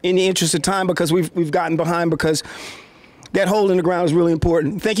in the interest of time, because we've gotten behind, because that hole in the ground is really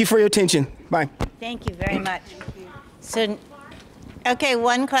important. Thank you for your attention. Bye. Thank you very much. So, okay,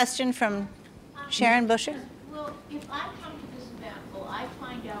 one question from Sharon Busher. Well, if I come to this event, will I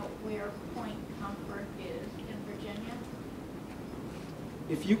find out where Point Comfort is in Virginia?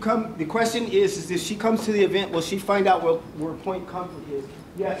 If you come, the question is if she comes to the event, will she find out where Point Comfort is?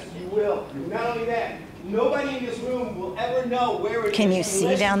 Yes, you will. Not only that, nobody in this room will ever know where it is. Can you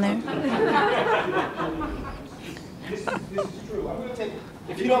see down there? This is true. I'm going to take,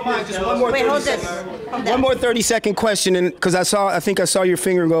 if you don't mind, just one more. Wait, hold this. One more 30-second question, and because I think I saw your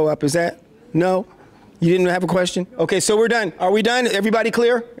finger go up. Is that no? You didn't have a question? Okay, so we're done. Are we done? Everybody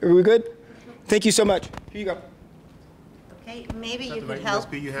clear? Are we good? Thank you so much. Here you go. Okay, maybe you could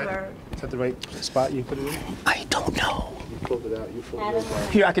help. Is that the right spot you put it in? I don't know. You pulled it out. You pulled it out.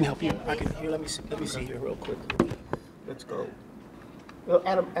 Here, I can help you. Here, let me see here real quick. Let's go. Well,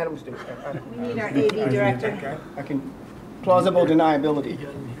 Adam's doing it. We need our AV director. I can. Plausible deniability.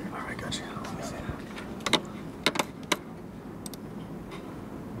 All right, gotcha.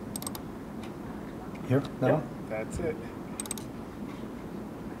 Here? That one? That's it.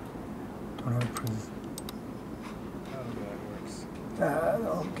 Don't know how to present. Oh, that works.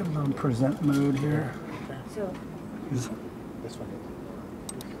 I'll give them present mode here. So. This one.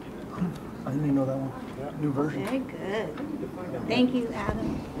 I didn't even know that one. Yeah. New version. Very good. Thank you,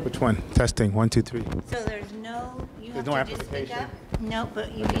 Adam. Which one? Testing. 1, 2, 3. So there's no. There's no amplification. No,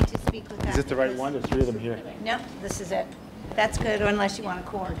 but you need to speak with that. Is this the right one? There's 3 of them here. No, this is it. That's good, unless you want a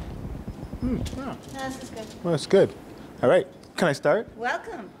cord. Oh. No, this is good. Well, that's good. All right. Can I start?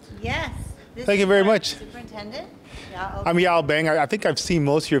 Welcome. Yes. Thank you very much. Superintendent. I'm Yao Bang. I think I've seen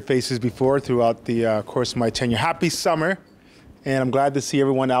most of your faces before throughout the course of my tenure. Happy summer. And I'm glad to see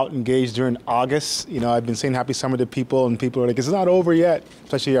everyone out engaged during August. You know, I've been saying happy summer to people, and people are like, it's not over yet,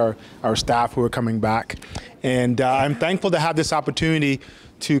 especially our staff who are coming back. And I'm thankful to have this opportunity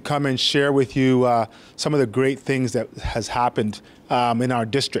to come and share with you some of the great things that has happened in our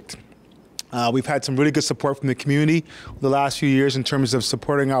district. We've had some really good support from the community the last few years in terms of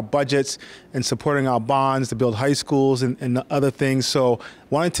supporting our budgets and supporting our bonds to build high schools and other things. So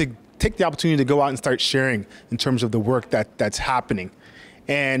wanted to take the opportunity to go out and start sharing in terms of the work that's happening.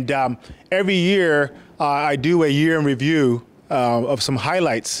 And every year I do a year in review of some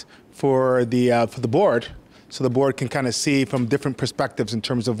highlights for the board, so the board can kind of see from different perspectives in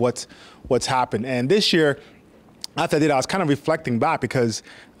terms of what's happened. And this year, after I did, I was kind of reflecting back, because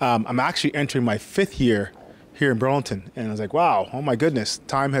I'm actually entering my 5th year here in Burlington. And I was like, wow, oh my goodness,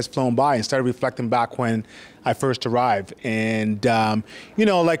 time has flown by, and started reflecting back when I first arrived. And, you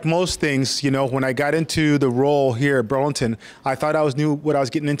know, like most things, you know, when I got into the role here at Burlington, I thought I knew what I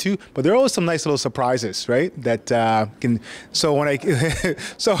was getting into, but there are always some nice little surprises, right? That so when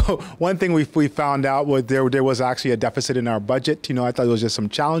so one thing we found out was there was actually a deficit in our budget. You know, I thought it was just some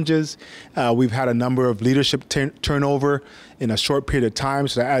challenges. We've had a number of leadership turnover in a short period of time,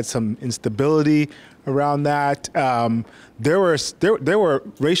 so that adds some instability around that. There were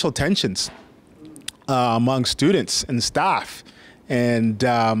racial tensions among students and staff, and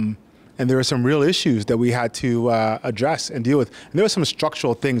there were some real issues that we had to address and deal with. And there were some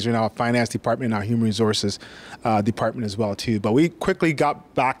structural things in our finance department and our human resources department as well too. But we quickly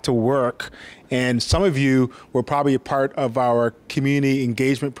got back to work, and some of you were probably a part of our community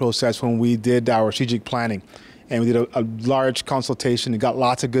engagement process when we did our strategic planning. And we did a large consultation and got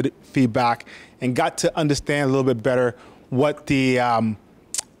lots of good feedback and got to understand a little bit better what the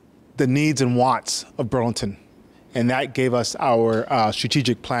needs and wants of Burlington. And that gave us our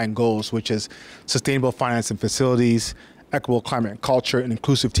strategic plan goals, which is sustainable finance and facilities, equitable climate and culture, and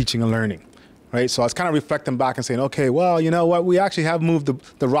inclusive teaching and learning, right? So I was kind of reflecting back and saying, okay, well, you know what, we actually have moved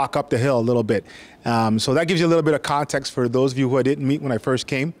the rock up the hill a little bit. So that gives you a little bit of context for those of you who I didn't meet when I first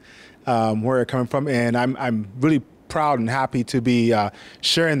came, where I'm coming from. And I'm really proud and happy to be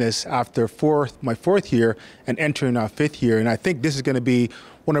sharing this after my fourth year and entering our fifth year. And I think this is going to be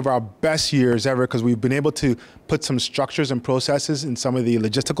one of our best years ever, because we've been able to put some structures and processes in some of the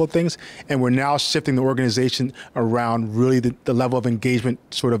logistical things, and we're now shifting the organization around really the level of engagement,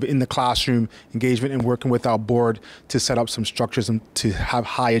 sort of in the classroom engagement, and working with our board to set up some structures and to have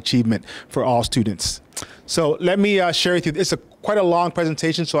high achievement for all students. So let me share with you, it's quite a long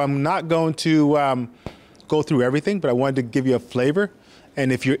presentation, so I'm not going to go through everything, but I wanted to give you a flavor.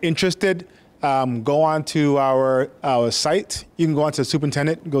 And if you're interested, go on to our site. You can go on to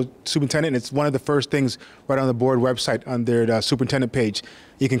superintendent, and it's one of the first things right on the board website under the superintendent page.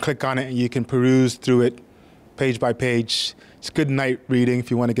 You can click on it and you can peruse through it page by page. It's good night reading if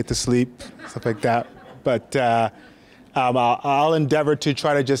you want to get to sleep, stuff like that. But I'll endeavor to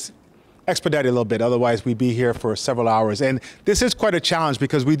try to just expedite it a little bit, otherwise we'd be here for several hours. And this is quite a challenge,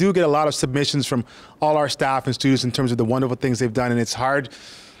 because we do get a lot of submissions from all our staff and students in terms of the wonderful things they've done, and it's hard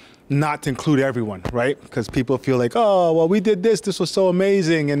not to include everyone, right? Because people feel like, oh, well, we did this was so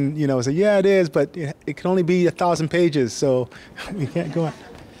amazing, and you know, say, yeah, it is, but it can only be 1,000 pages, so we can't go on.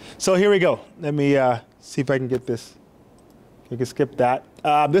 So here we go. Let me see if I can get this. You can skip that.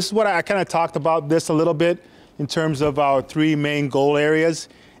 This is what I kind of talked about this a little bit in terms of our 3 main goal areas.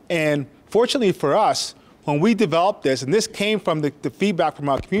 And fortunately for us, when we developed this, and this came from the feedback from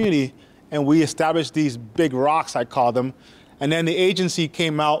our community, and we established these big rocks, I call them, and then the agency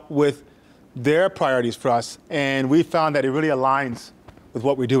came out with their priorities for us, and we found that it really aligns with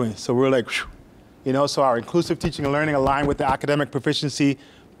what we're doing. So we're like, whew, you know, so our inclusive teaching and learning align with the academic proficiency,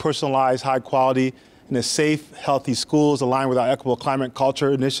 personalized, high quality, and the safe, healthy schools align with our equitable climate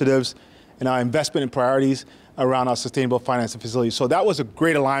culture initiatives, and our investment and priorities around our sustainable finance and facilities. So that was a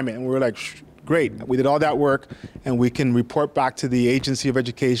great alignment, and we were like, great, we did all that work, and we can report back to the Agency of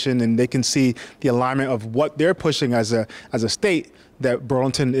Education, and they can see the alignment of what they're pushing as a state, that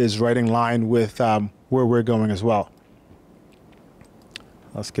Burlington is right in line with where we're going as well.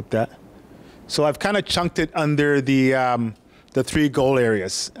 I'll skip that. So I've kind of chunked it under the 3 goal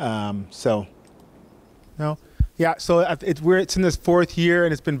areas. So it's in this 4th year,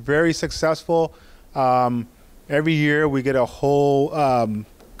 and it's been very successful. Every year we get a whole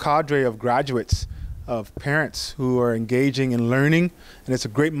cadre of graduates, of parents who are engaging in learning, and it's a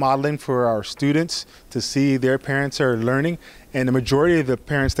great modeling for our students to see their parents are learning. And the majority of the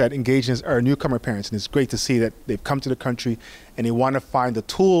parents that engage in this are newcomer parents, and it's great to see that they've come to the country and they want to find the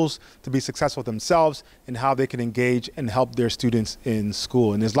tools to be successful themselves and how they can engage and help their students in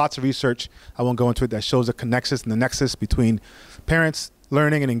school. And there's lots of research, I won't go into it, that shows the nexus between parents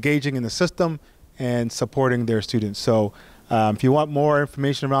learning and engaging in the system and supporting their students. So if you want more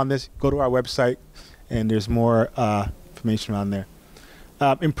information around this, go to our website, and there's more information around there.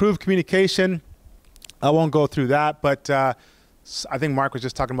 Improved communication, I won't go through that, but I think Mark was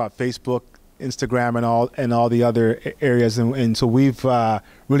just talking about Facebook, Instagram, and all the other areas, and so we've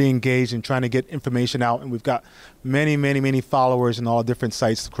really engaged in trying to get information out, and we've got many followers in all different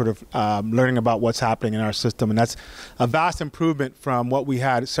sites, sort of learning about what's happening in our system, and that's a vast improvement from what we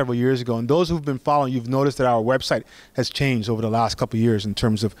had several years ago. And those who've been following, you've noticed that our website has changed over the last couple of years in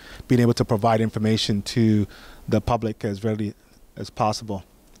terms of being able to provide information to the public as readily as possible.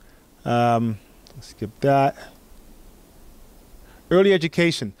 Let's skip that. Early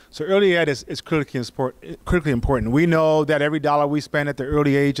education. So early ed is critically important. We know that every dollar we spend at the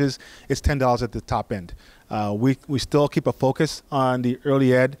early ages is $10 at the top end. We still keep a focus on the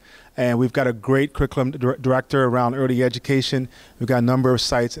early ed, and we've got a great curriculum director around early education. We've got a number of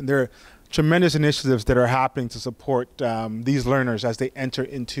sites, and there are tremendous initiatives that are happening to support these learners as they enter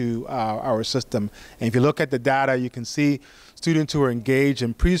into our system. And if you look at the data, you can see students who are engaged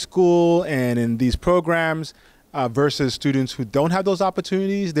in preschool and in these programs versus students who don't have those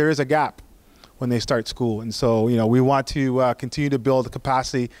opportunities. There is a gap when they start school. And so, we want to continue to build the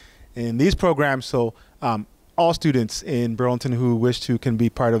capacity in these programs so all students in Burlington who wish to can be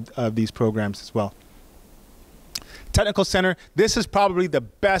part of these programs as well. Technical Center, this is probably the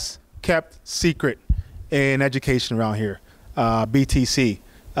best kept secret in education around here, BTC.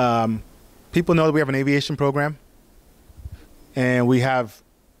 People know that we have an aviation program, and we have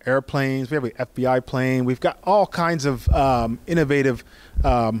airplanes, we have an FBI plane, we've got all kinds of innovative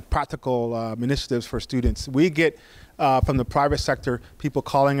practical initiatives for students. We get from the private sector people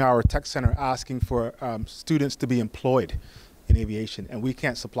calling our tech center asking for students to be employed in aviation, and we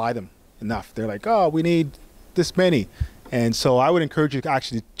can't supply them enough. They're like, oh, we need this many. And so I would encourage you to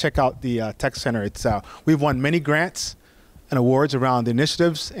actually check out the tech center. We've won many grants and awards around the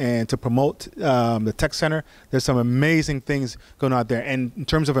initiatives and to promote the tech center. There's some amazing things going on out there. And in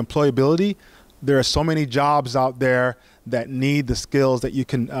terms of employability, there are so many jobs out there that need the skills that you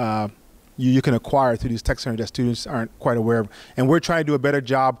can acquire through these tech centers that students aren't quite aware of. And we're trying to do a better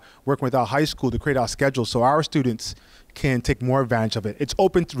job working with our high school to create our schedule so our students can take more advantage of it. It's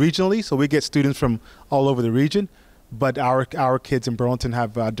open regionally, so we get students from all over the region, but our kids in Burlington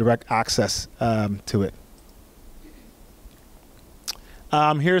have direct access to it.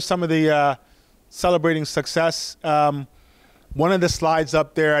 Here's some of the celebrating success. One of the slides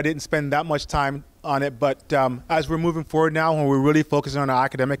up there, I didn't spend that much time on it, but as we're moving forward now, when we're really focusing on our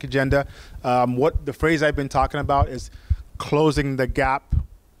academic agenda, what the phrase I've been talking about is closing the gap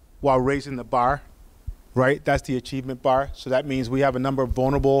while raising the bar, right? That's the achievement bar. So that means we have a number of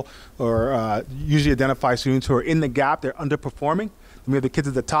vulnerable or usually identified students who are in the gap, they're underperforming, and we have the kids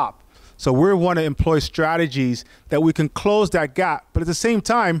at the top. So we want to employ strategies that we can close that gap, but at the same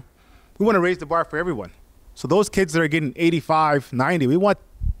time, we want to raise the bar for everyone. So those kids that are getting 85, 90, we want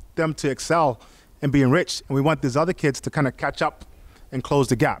them to excel and be enriched, and we want these other kids to kind of catch up and close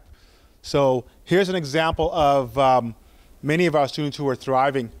the gap. So here's an example of many of our students who are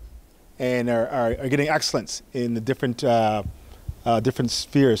thriving and are getting excellence in the different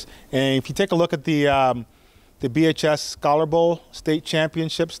spheres. And if you take a look at the BHS Scholar Bowl state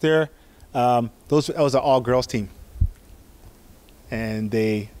championships there, that was an all-girls team, and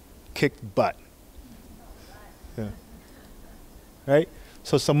they kicked butt. Yeah. Right.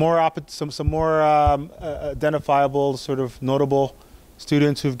 So some more identifiable, sort of notable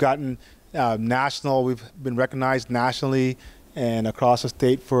students who've gotten national. We've been recognized nationally and across the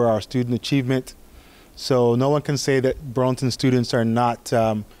state for our student achievement. So no one can say that Burlington students are not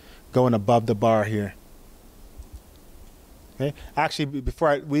going above the bar here. Okay. Actually,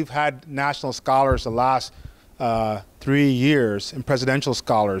 we've had national scholars the last 3 years and presidential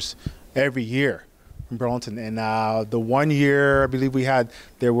scholars every year in Burlington. And the 1 year, I believe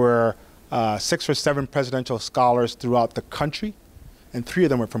there were 6 or 7 presidential scholars throughout the country, and 3 of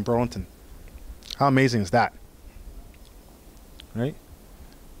them were from Burlington. How amazing is that? Right?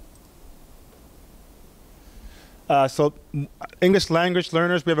 So English language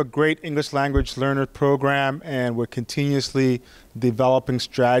learners, we have a great English language learner program, and we're continuously developing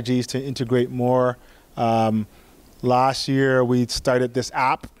strategies to integrate more. Last year, we started this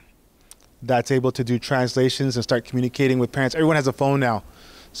app that's able to do translations and start communicating with parents. Everyone has a phone now,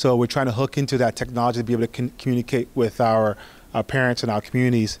 so we're trying to hook into that technology to be able to communicate with our parents and our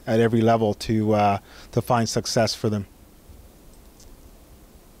communities at every level to find success for them.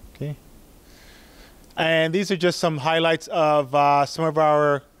 Okay. And these are just some highlights of some of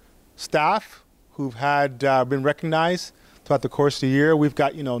our staff who've been recognized throughout the course of the year. We've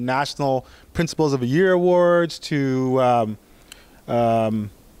got National Principals of the Year awards to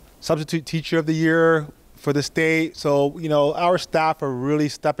Substitute Teacher of the Year for the state. So our staff are really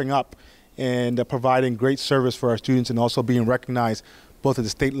stepping up and providing great service for our students, and also being recognized both at the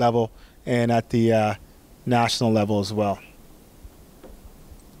state level and at the national level as well.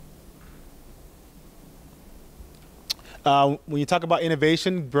 When you talk about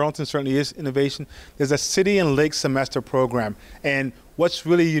innovation, Burlington certainly is innovation. There's a City and Lake Semester program, and what's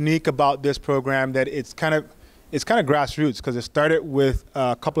really unique about this program that it's kind of grassroots, because it started with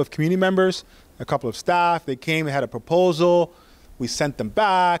a couple of community members, a couple of staff. They came and had a proposal. We sent them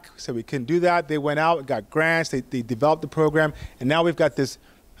back, said we couldn't do that. They went out and got grants. They developed the program. And now we've got this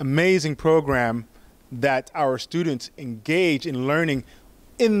amazing program that our students engage in learning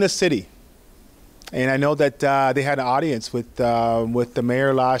in the city. And I know that they had an audience with the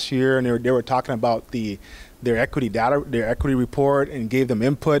mayor last year, and they were talking about their equity data, their equity report, and gave them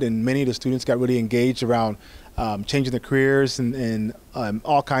input. And many of the students got really engaged around changing their careers and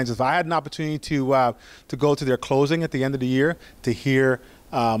all kinds of. I had an opportunity to go to their closing at the end of the year to hear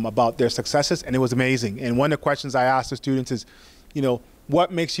about their successes, and it was amazing. And one of the questions I asked the students is, you know,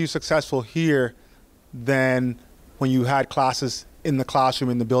 what makes you successful here than when you had classes in the classroom,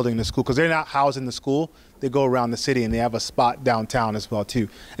 in the building, in the school? Because they're not housed in the school. They go around the city, and they have a spot downtown as well too.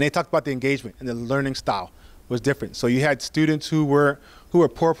 And they talked about the engagement and the learning style was different. So you had students who were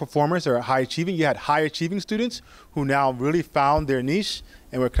poor performers or high achieving. You had high achieving students who now really found their niche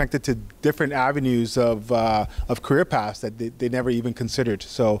and were connected to different avenues of career paths that they never even considered.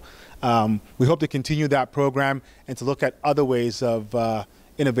 So we hope to continue that program and to look at other ways of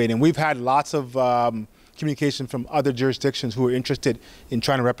innovating. We've had lots of communication from other jurisdictions who are interested in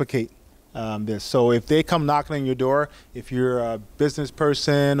trying to replicate this. So if they come knocking on your door, if you're a business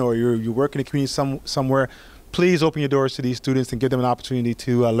person or you work in a community somewhere, please open your doors to these students and give them an opportunity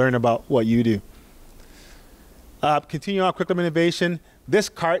to learn about what you do. Continue on curriculum innovation. This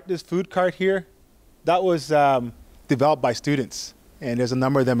food cart here, that was developed by students, and there's a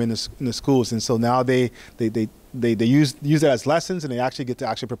number of them in the schools. And so now they use it as lessons, and they actually get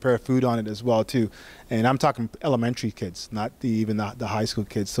to prepare food on it as well too. And I'm talking elementary kids, not even the high school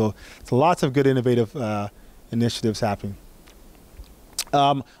kids. So lots of good innovative initiatives happening.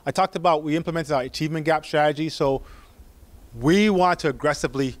 I talked about we implemented our achievement gap strategy. So we want to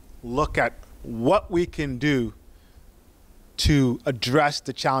aggressively look at what we can do to address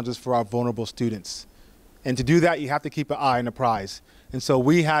the challenges for our vulnerable students. And to do that, you have to keep an eye on the prize. And so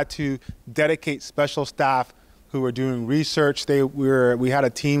we had to dedicate special staff who were doing research. We had a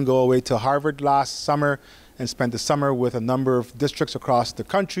team go away to Harvard last summer and spent the summer with a number of districts across the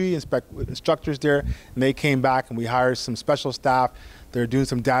country, with instructors there. And they came back, and we hired some special staff. They're doing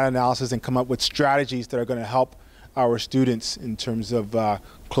some data analysis and come up with strategies that are going to help our students in terms of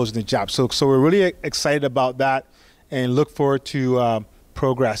closing the gap. So we're really excited about that and look forward to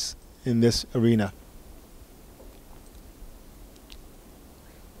progress in this arena.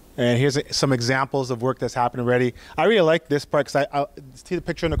 And here's some examples of work that's happened already. I really like this part because I see the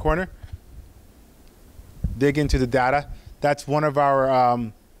picture in the corner. Dig into the data. That's one of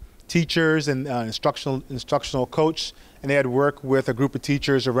our teachers and instructional coach, and they had worked with a group of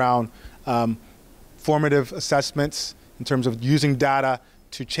teachers around formative assessments in terms of using data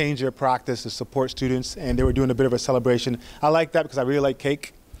to change their practice to support students, and they were doing a bit of a celebration. I like that because I really like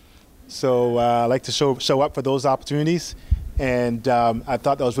cake, so I like to show up for those opportunities. And I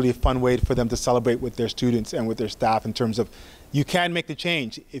thought that was really a fun way for them to celebrate with their students and with their staff in terms of you can make the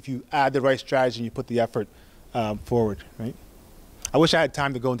change if you add the right strategy and you put the effort forward, right? I wish I had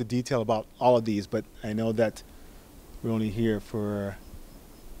time to go into detail about all of these, but I know that we're only here for,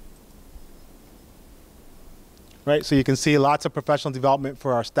 right? So you can see lots of professional development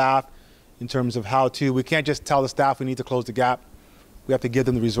for our staff in terms of how to, we can't just tell the staff we need to close the gap. We have to give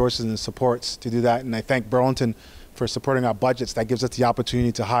them the resources and the supports to do that. And I thank Burlington for supporting our budgets. That gives us the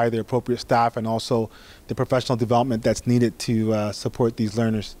opportunity to hire the appropriate staff and also the professional development that's needed to support these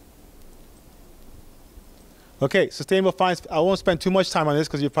learners. Okay, sustainable finance. I won't spend too much time on this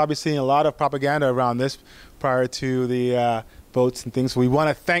because you're probably seeing a lot of propaganda around this prior to the votes and things. We want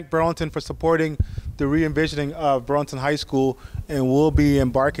to thank Burlington for supporting the re-envisioning of Burlington High School, and we'll be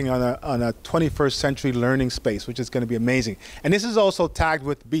embarking on a 21st century learning space, which is going to be amazing. And this is also tagged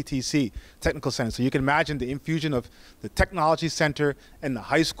with BTC, Technical Center. So you can imagine the infusion of the Technology Center and the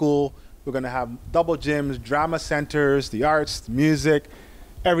high school. We're going to have double gyms, drama centers, the arts, the music,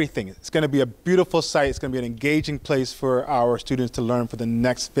 everything. It's going to be a beautiful site. It's going to be an engaging place for our students to learn for the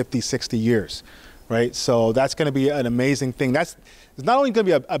next 50, 60 years. Right, so that's going to be an amazing thing. It's not only going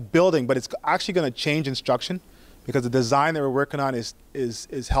to be a building, but it's actually going to change instruction because the design that we're working on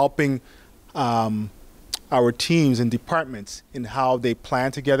is helping our teams and departments in how they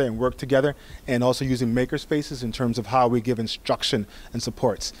plan together and work together, and also using maker spaces in terms of how we give instruction and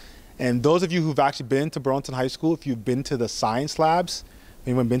supports. And those of you who've actually been to Burlington High School, if you've been to the science labs,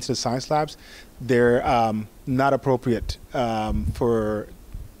 anyone been to the science labs, they're not appropriate for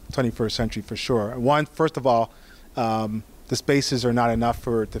 21st century for sure. First of all, the spaces are not enough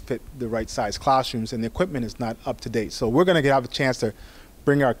to fit the right size classrooms, and the equipment is not up to date. So we're going to have a chance to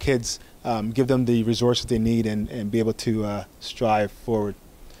bring our kids, give them the resources they need, and be able to strive forward.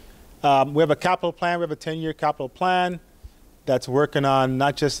 We have a capital plan. We have a 10-year capital plan. that's working on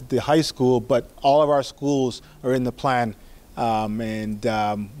not just the high school, but all of our schools are in the plan.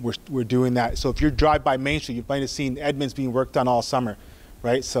 We're doing that. So if you drive by Main Street, you might have seen Edmonds being worked on all summer,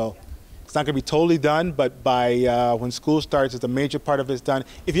 right? So it's not going to be totally done, but by when school starts, it's a major part of it's done.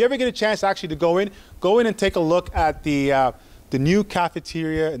 If you ever get a chance actually to go in and take a look at the new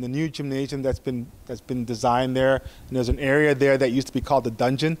cafeteria and the new gymnasium that's been designed there. And there's an area there that used to be called the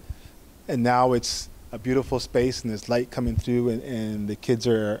dungeon, and now it's a beautiful space, and there's light coming through, and the kids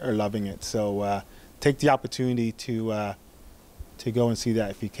are loving it. So take the opportunity to go and see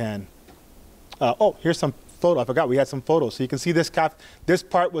that if you can. Oh, here's some photo. I forgot we had some photos. So you can see this this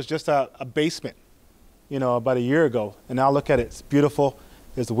part was just a basement, about a year ago, and now look at it. It's beautiful.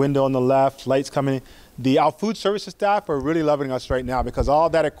 There's a window on the left, lights coming in. Our food services staff are really loving us right now because all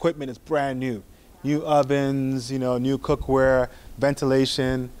that equipment is brand new. New ovens, new cookware,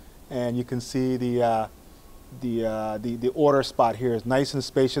 ventilation, and you can see the order spot here is nice and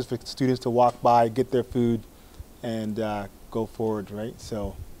spacious for students to walk by, get their food, and go forward, right?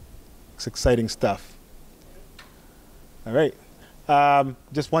 So it's exciting stuff. All right.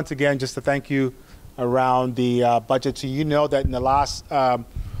 Just once again, just to thank you around the budget. So you know that in the last,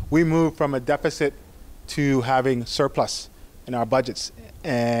 we moved from a deficit to having surplus in our budgets.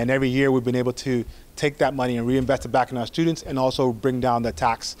 And every year we've been able to take that money and reinvest it back in our students and also bring down the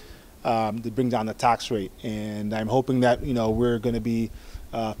tax, rate. And I'm hoping that, we're going to be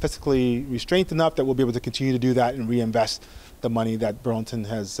fiscally restrained enough that we'll be able to continue to do that and reinvest the money that Burlington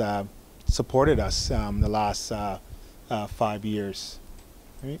has supported us the last 5 years.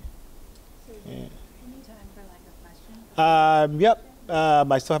 Right? Yeah. Yep.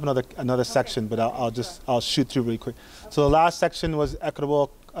 I still have another section, but I'll shoot through really quick. So the last section was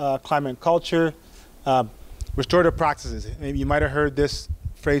equitable climate and culture, restorative practices. Maybe you might have heard this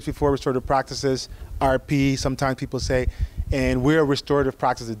phrase before: restorative practices, RP. Sometimes people say, and we're a restorative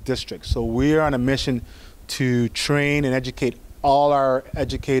practices district. So we're on a mission to train and educate all our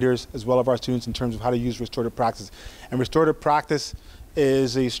educators as well as our students in terms of how to use restorative practice. And restorative practice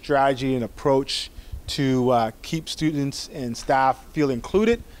is a strategy and approach to keep students and staff feel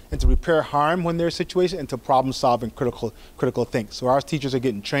included and to repair harm when there's a situation and to problem solve and critical think. So our teachers are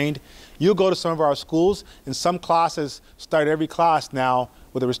getting trained. You'll go to some of our schools and some classes start every class now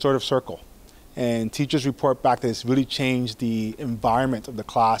with a restorative circle. And teachers report back that it's really changed the environment of the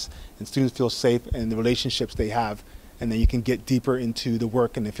class and students feel safe and the relationships they have, and then you can get deeper into the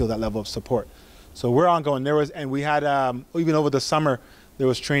work and they feel that level of support. So we're ongoing. We had, even over the summer, there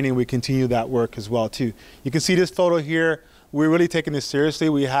was training. We continue that work as well too. You can see this photo here. We're really taking this seriously.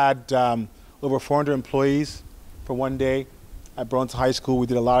 We had over 400 employees for one day at Burlington High School. We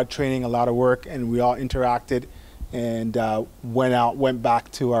did a lot of training, a lot of work, and we all interacted and went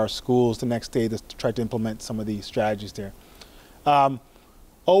back to our schools the next day to try to implement some of these strategies there.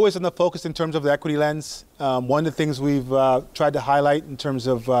 Always on the focus in terms of the equity lens. One of the things we've tried to highlight in terms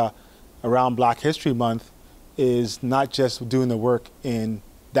of around Black History Month is not just doing the work in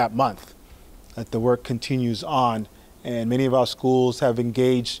that month, that the work continues on. And many of our schools have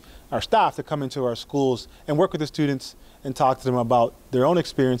engaged our staff to come into our schools and work with the students and talk to them about their own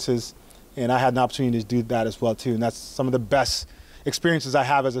experiences. And I had an opportunity to do that as well too. And that's some of the best experiences I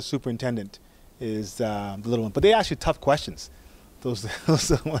have as a superintendent is the little one. But they ask you tough questions. Those are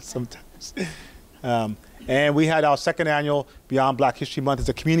the ones sometimes. And we had our second annual Beyond Black History Month. It's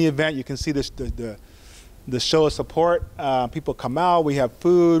a community event. You can see this, the show of support. People come out. We have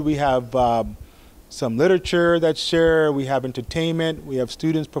food. We have some literature that's shared. We have entertainment. We have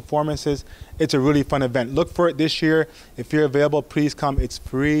students' performances. It's a really fun event. Look for it this year. If you're available, please come. It's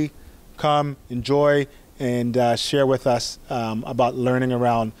free. Come, enjoy, and share with us about learning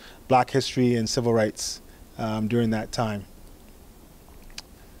around Black history and civil rights during that time.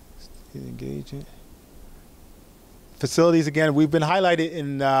 Engagement. Facilities, again, we've been highlighted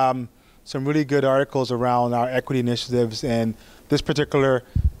in some really good articles around our equity initiatives, and this particular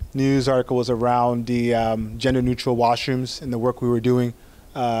news article was around the gender-neutral washrooms and the work we were doing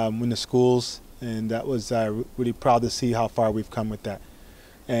in the schools, and that was really proud to see how far we've come with that.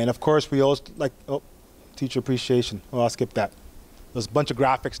 And of course, we always like, teacher appreciation. Well, I'll skip that. There's a bunch of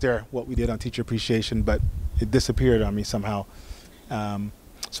graphics there, what we did on teacher appreciation, but it disappeared on me somehow.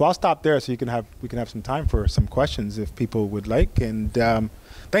 So I'll stop there so we can have some time for some questions if people would like. And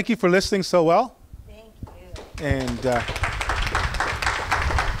thank you for listening so well. Thank you. And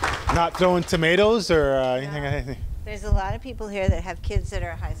not throwing tomatoes or anything. There's a lot of people here that have kids that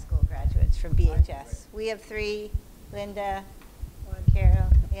are high school graduates from BHS. We have 3, Linda, Carol,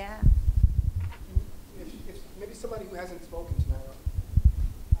 yeah. If maybe somebody who hasn't spoken tonight,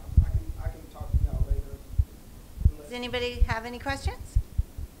 I can talk to y'all later. Does anybody have any questions?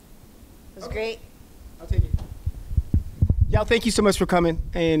 It was great. I'll take it. Y'all, thank you so much for coming,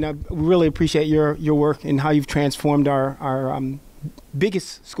 and we really appreciate your work and how you've transformed our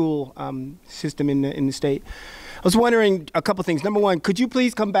biggest school system in the state. I was wondering a couple things. Number one, could you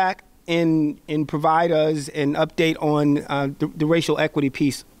please come back and provide us an update on the racial equity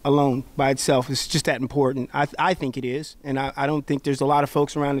piece alone by itself? It's just that important. I think it is, and I don't think there's a lot of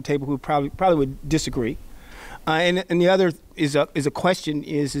folks around the table who probably would disagree. And the other is a question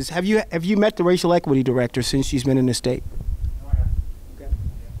is have you met the racial equity director since she's been in the state? No, I haven't. Okay.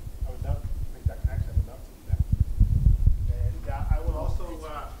 Yeah. I would love to make that connection. I would love to do that. And I will also,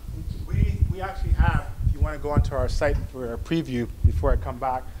 we actually have, if you want to go onto our site for a preview before I come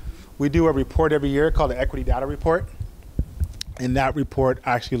back, we do a report every year called the Equity Data Report. And that report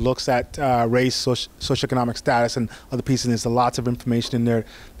actually looks at race, socioeconomic status, and other pieces. And there's lots of information in there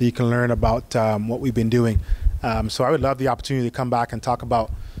that you can learn about what we've been doing. So I would love the opportunity to come back and talk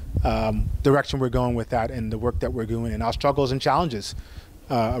about direction we're going with that and the work that we're doing and our struggles and challenges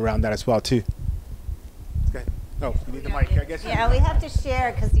around that as well, too. Okay. Oh, you need the mic, I guess. Yeah, we have to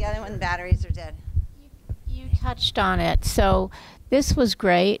share because the other one batteries are dead. You touched on it. So this was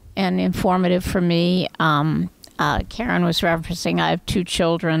great and informative for me. Karen was referencing I have 2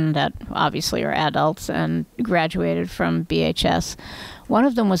 children that obviously are adults and graduated from BHS. One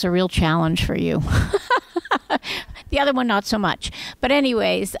of them was a real challenge for you. The other one, not so much. But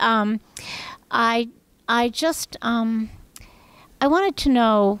anyways, I wanted to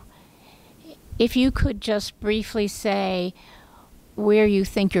know if you could just briefly say where you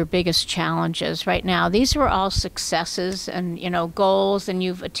think your biggest challenge is right now. These were all successes and, goals, and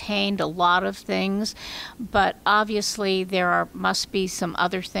you've attained a lot of things, but obviously there must be some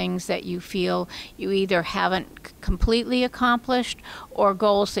other things that you feel you either haven't completely accomplished or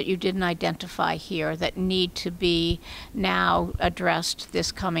goals that you didn't identify here that need to be now addressed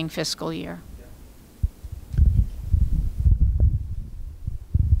this coming fiscal year.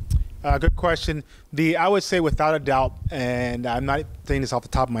 Good question. I would say without a doubt, and I'm not saying this off the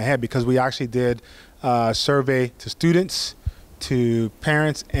top of my head because we actually did a survey to students, to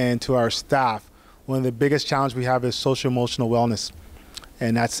parents, and to our staff. One of the biggest challenges we have is social emotional wellness,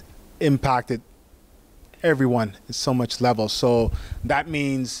 and that's impacted everyone at so much level. So that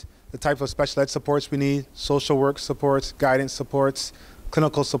means the type of special ed supports we need, social work supports, guidance supports,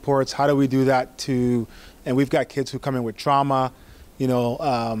 clinical supports. How do we do that and we've got kids who come in with trauma,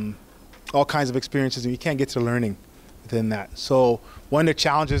 all kinds of experiences, and you can't get to learning within that. So one of the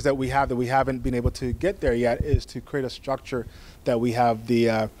challenges that we have that we haven't been able to get there yet is to create a structure that we have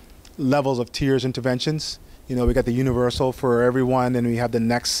the levels of tiers interventions. We got the universal for everyone, and we have the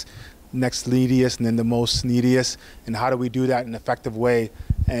next neediest and then the most neediest, and how do we do that in an effective way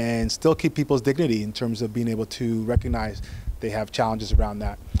and still keep people's dignity in terms of being able to recognize they have challenges around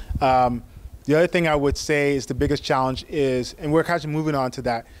that. The other thing I would say is the biggest challenge is, and we're kind of moving on to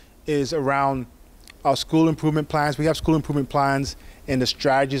that, is around our school improvement plans. We have school improvement plans and the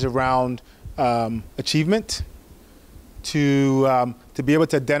strategies around achievement to be able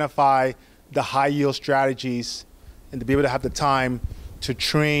to identify the high yield strategies and to be able to have the time to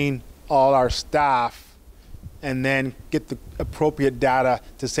train all our staff and then get the appropriate data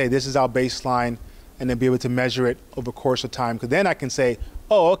to say this is our baseline and then be able to measure it over the course of time. Because then I can say,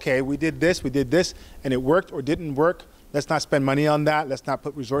 oh, okay, we did this, and it worked or didn't work. Let's not spend money on that. Let's not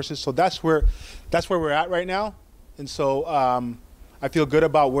put resources. So that's where we're at right now. And so I feel good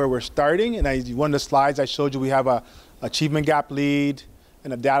about where we're starting. And one of the slides I showed you, we have a achievement gap lead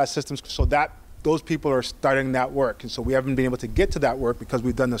and a data systems. So those people are starting that work. And so we haven't been able to get to that work because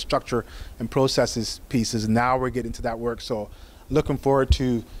we've done the structure and processes pieces. And now we're getting to that work. So looking forward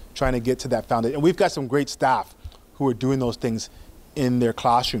to trying to get to that foundation. And we've got some great staff who are doing those things in their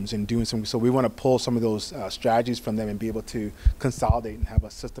classrooms and doing some, so we want to pull some of those strategies from them and be able to consolidate and have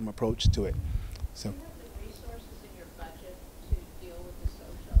a system approach to it. So. Do you have the resources in your budget to deal with the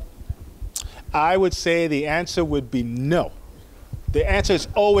social? I would say the answer would be no. The answer is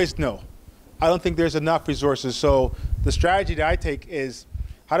always no. I don't think there's enough resources. So the strategy that I take is,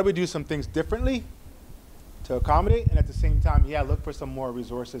 how do we do some things differently to accommodate, and at the same time, look for some more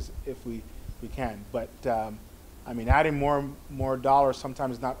resources if we can. But adding more dollars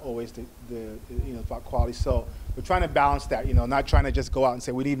sometimes is not always about quality. So we're trying to balance that, not trying to just go out and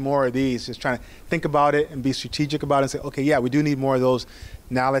say we need more of these, just trying to think about it and be strategic about it and say, okay, yeah, we do need more of those.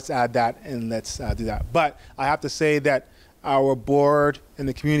 Now let's add that and let's do that. But I have to say that our board and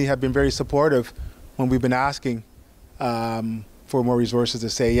the community have been very supportive when we've been asking for more resources to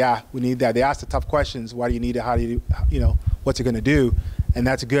say, yeah, we need that. They ask the tough questions. Why do you need it? How do you, what's it going to do? And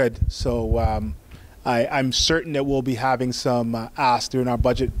that's good. So I'm certain that we'll be having some asks during our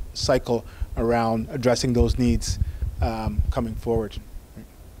budget cycle around addressing those needs coming forward.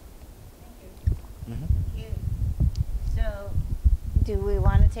 So, do we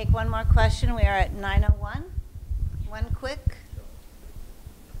want to take one more question? We are at 9:01. One quick.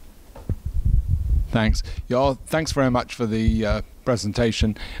 Thanks. Y'all, thanks very much for the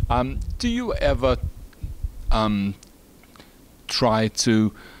presentation. Do you ever try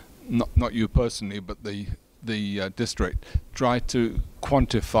to, not you personally, but the district, try to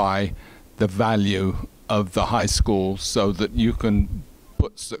quantify the value of the high school so that you can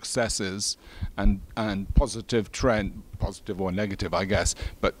put successes and positive trend, positive or negative, I guess,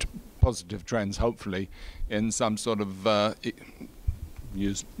 but positive trends, hopefully, in some sort of,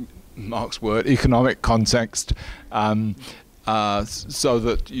 use Mark's word, economic context, so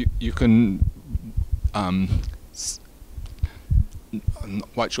that you can, I'm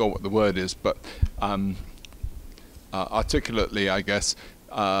not quite sure what the word is, but articulately, I guess,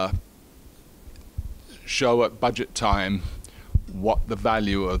 show at budget time what the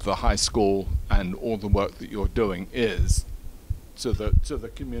value of the high school and all the work that you're doing is to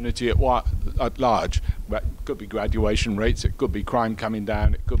the community at large. It could be graduation rates, it could be crime coming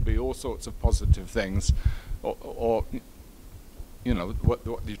down, it could be all sorts of positive things, or you know, what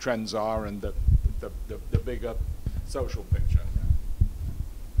the trends are and the bigger social picture.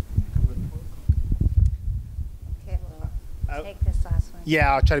 Okay, we'll take this last one.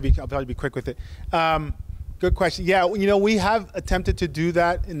 Yeah, I'll try to be quick with it. Good question. Yeah, you know, we have attempted to do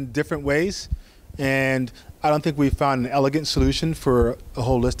that in different ways, and I don't think we've found an elegant solution for a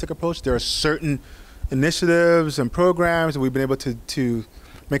holistic approach. There are certain initiatives and programs that we've been able to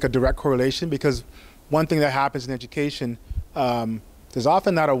make a direct correlation, because one thing that happens in education, there's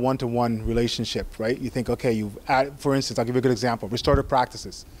often not a one-to-one relationship, right? You think, okay, for instance, I'll give you a good example, restorative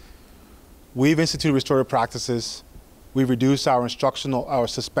practices. We've instituted restorative practices, we've reduced our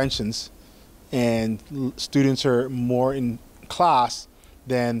suspensions, and students are more in class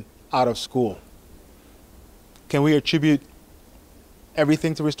than out of school. Can we attribute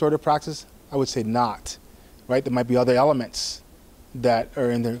everything to restorative practice? I would say not, right? There might be other elements that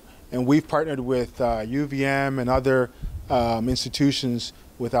are in there. And we've partnered with UVM and other institutions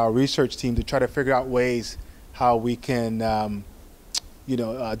with our research team to try to figure out ways how we can do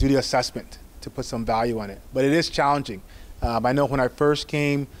the assessment to put some value on it. But it is challenging. I know when I first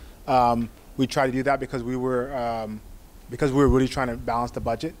came, we tried to do that because we were really trying to balance the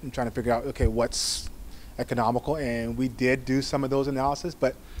budget and trying to figure out, okay, what's economical, and we did do some of those analysis,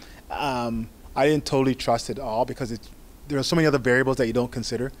 but I didn't totally trust it all because there are so many other variables that you don't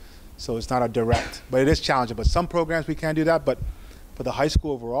consider, so it's not a direct, but it is challenging. But some programs we can do that, but for the high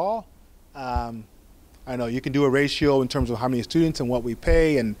school overall, I know you can do a ratio in terms of how many students and what we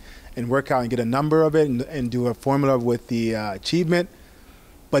pay and work out and get a number of it and do a formula with the achievement,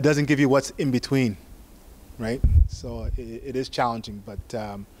 but it doesn't give you what's in between, right? So it is challenging, but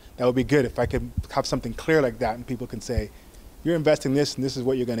that would be good if I could have something clear like that and people can say, you're investing this and this is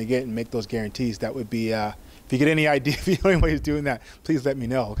what you're going to get, and make those guarantees. That would be, if you get any idea, if you know anybody who's doing that, please let me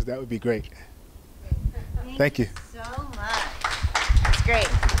know, because that would be great. Thank you so much. That's great.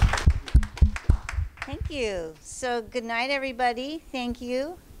 Thank you. So good night, everybody. Thank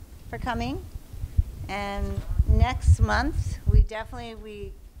you for coming. And next month, we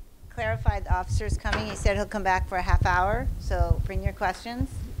clarified the officer's coming. He said he'll come back for a half hour, so bring your questions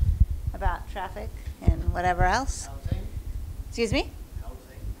about traffic and whatever else. Housing. Excuse me?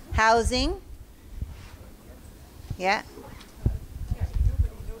 Housing. Yeah.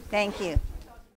 Thank you.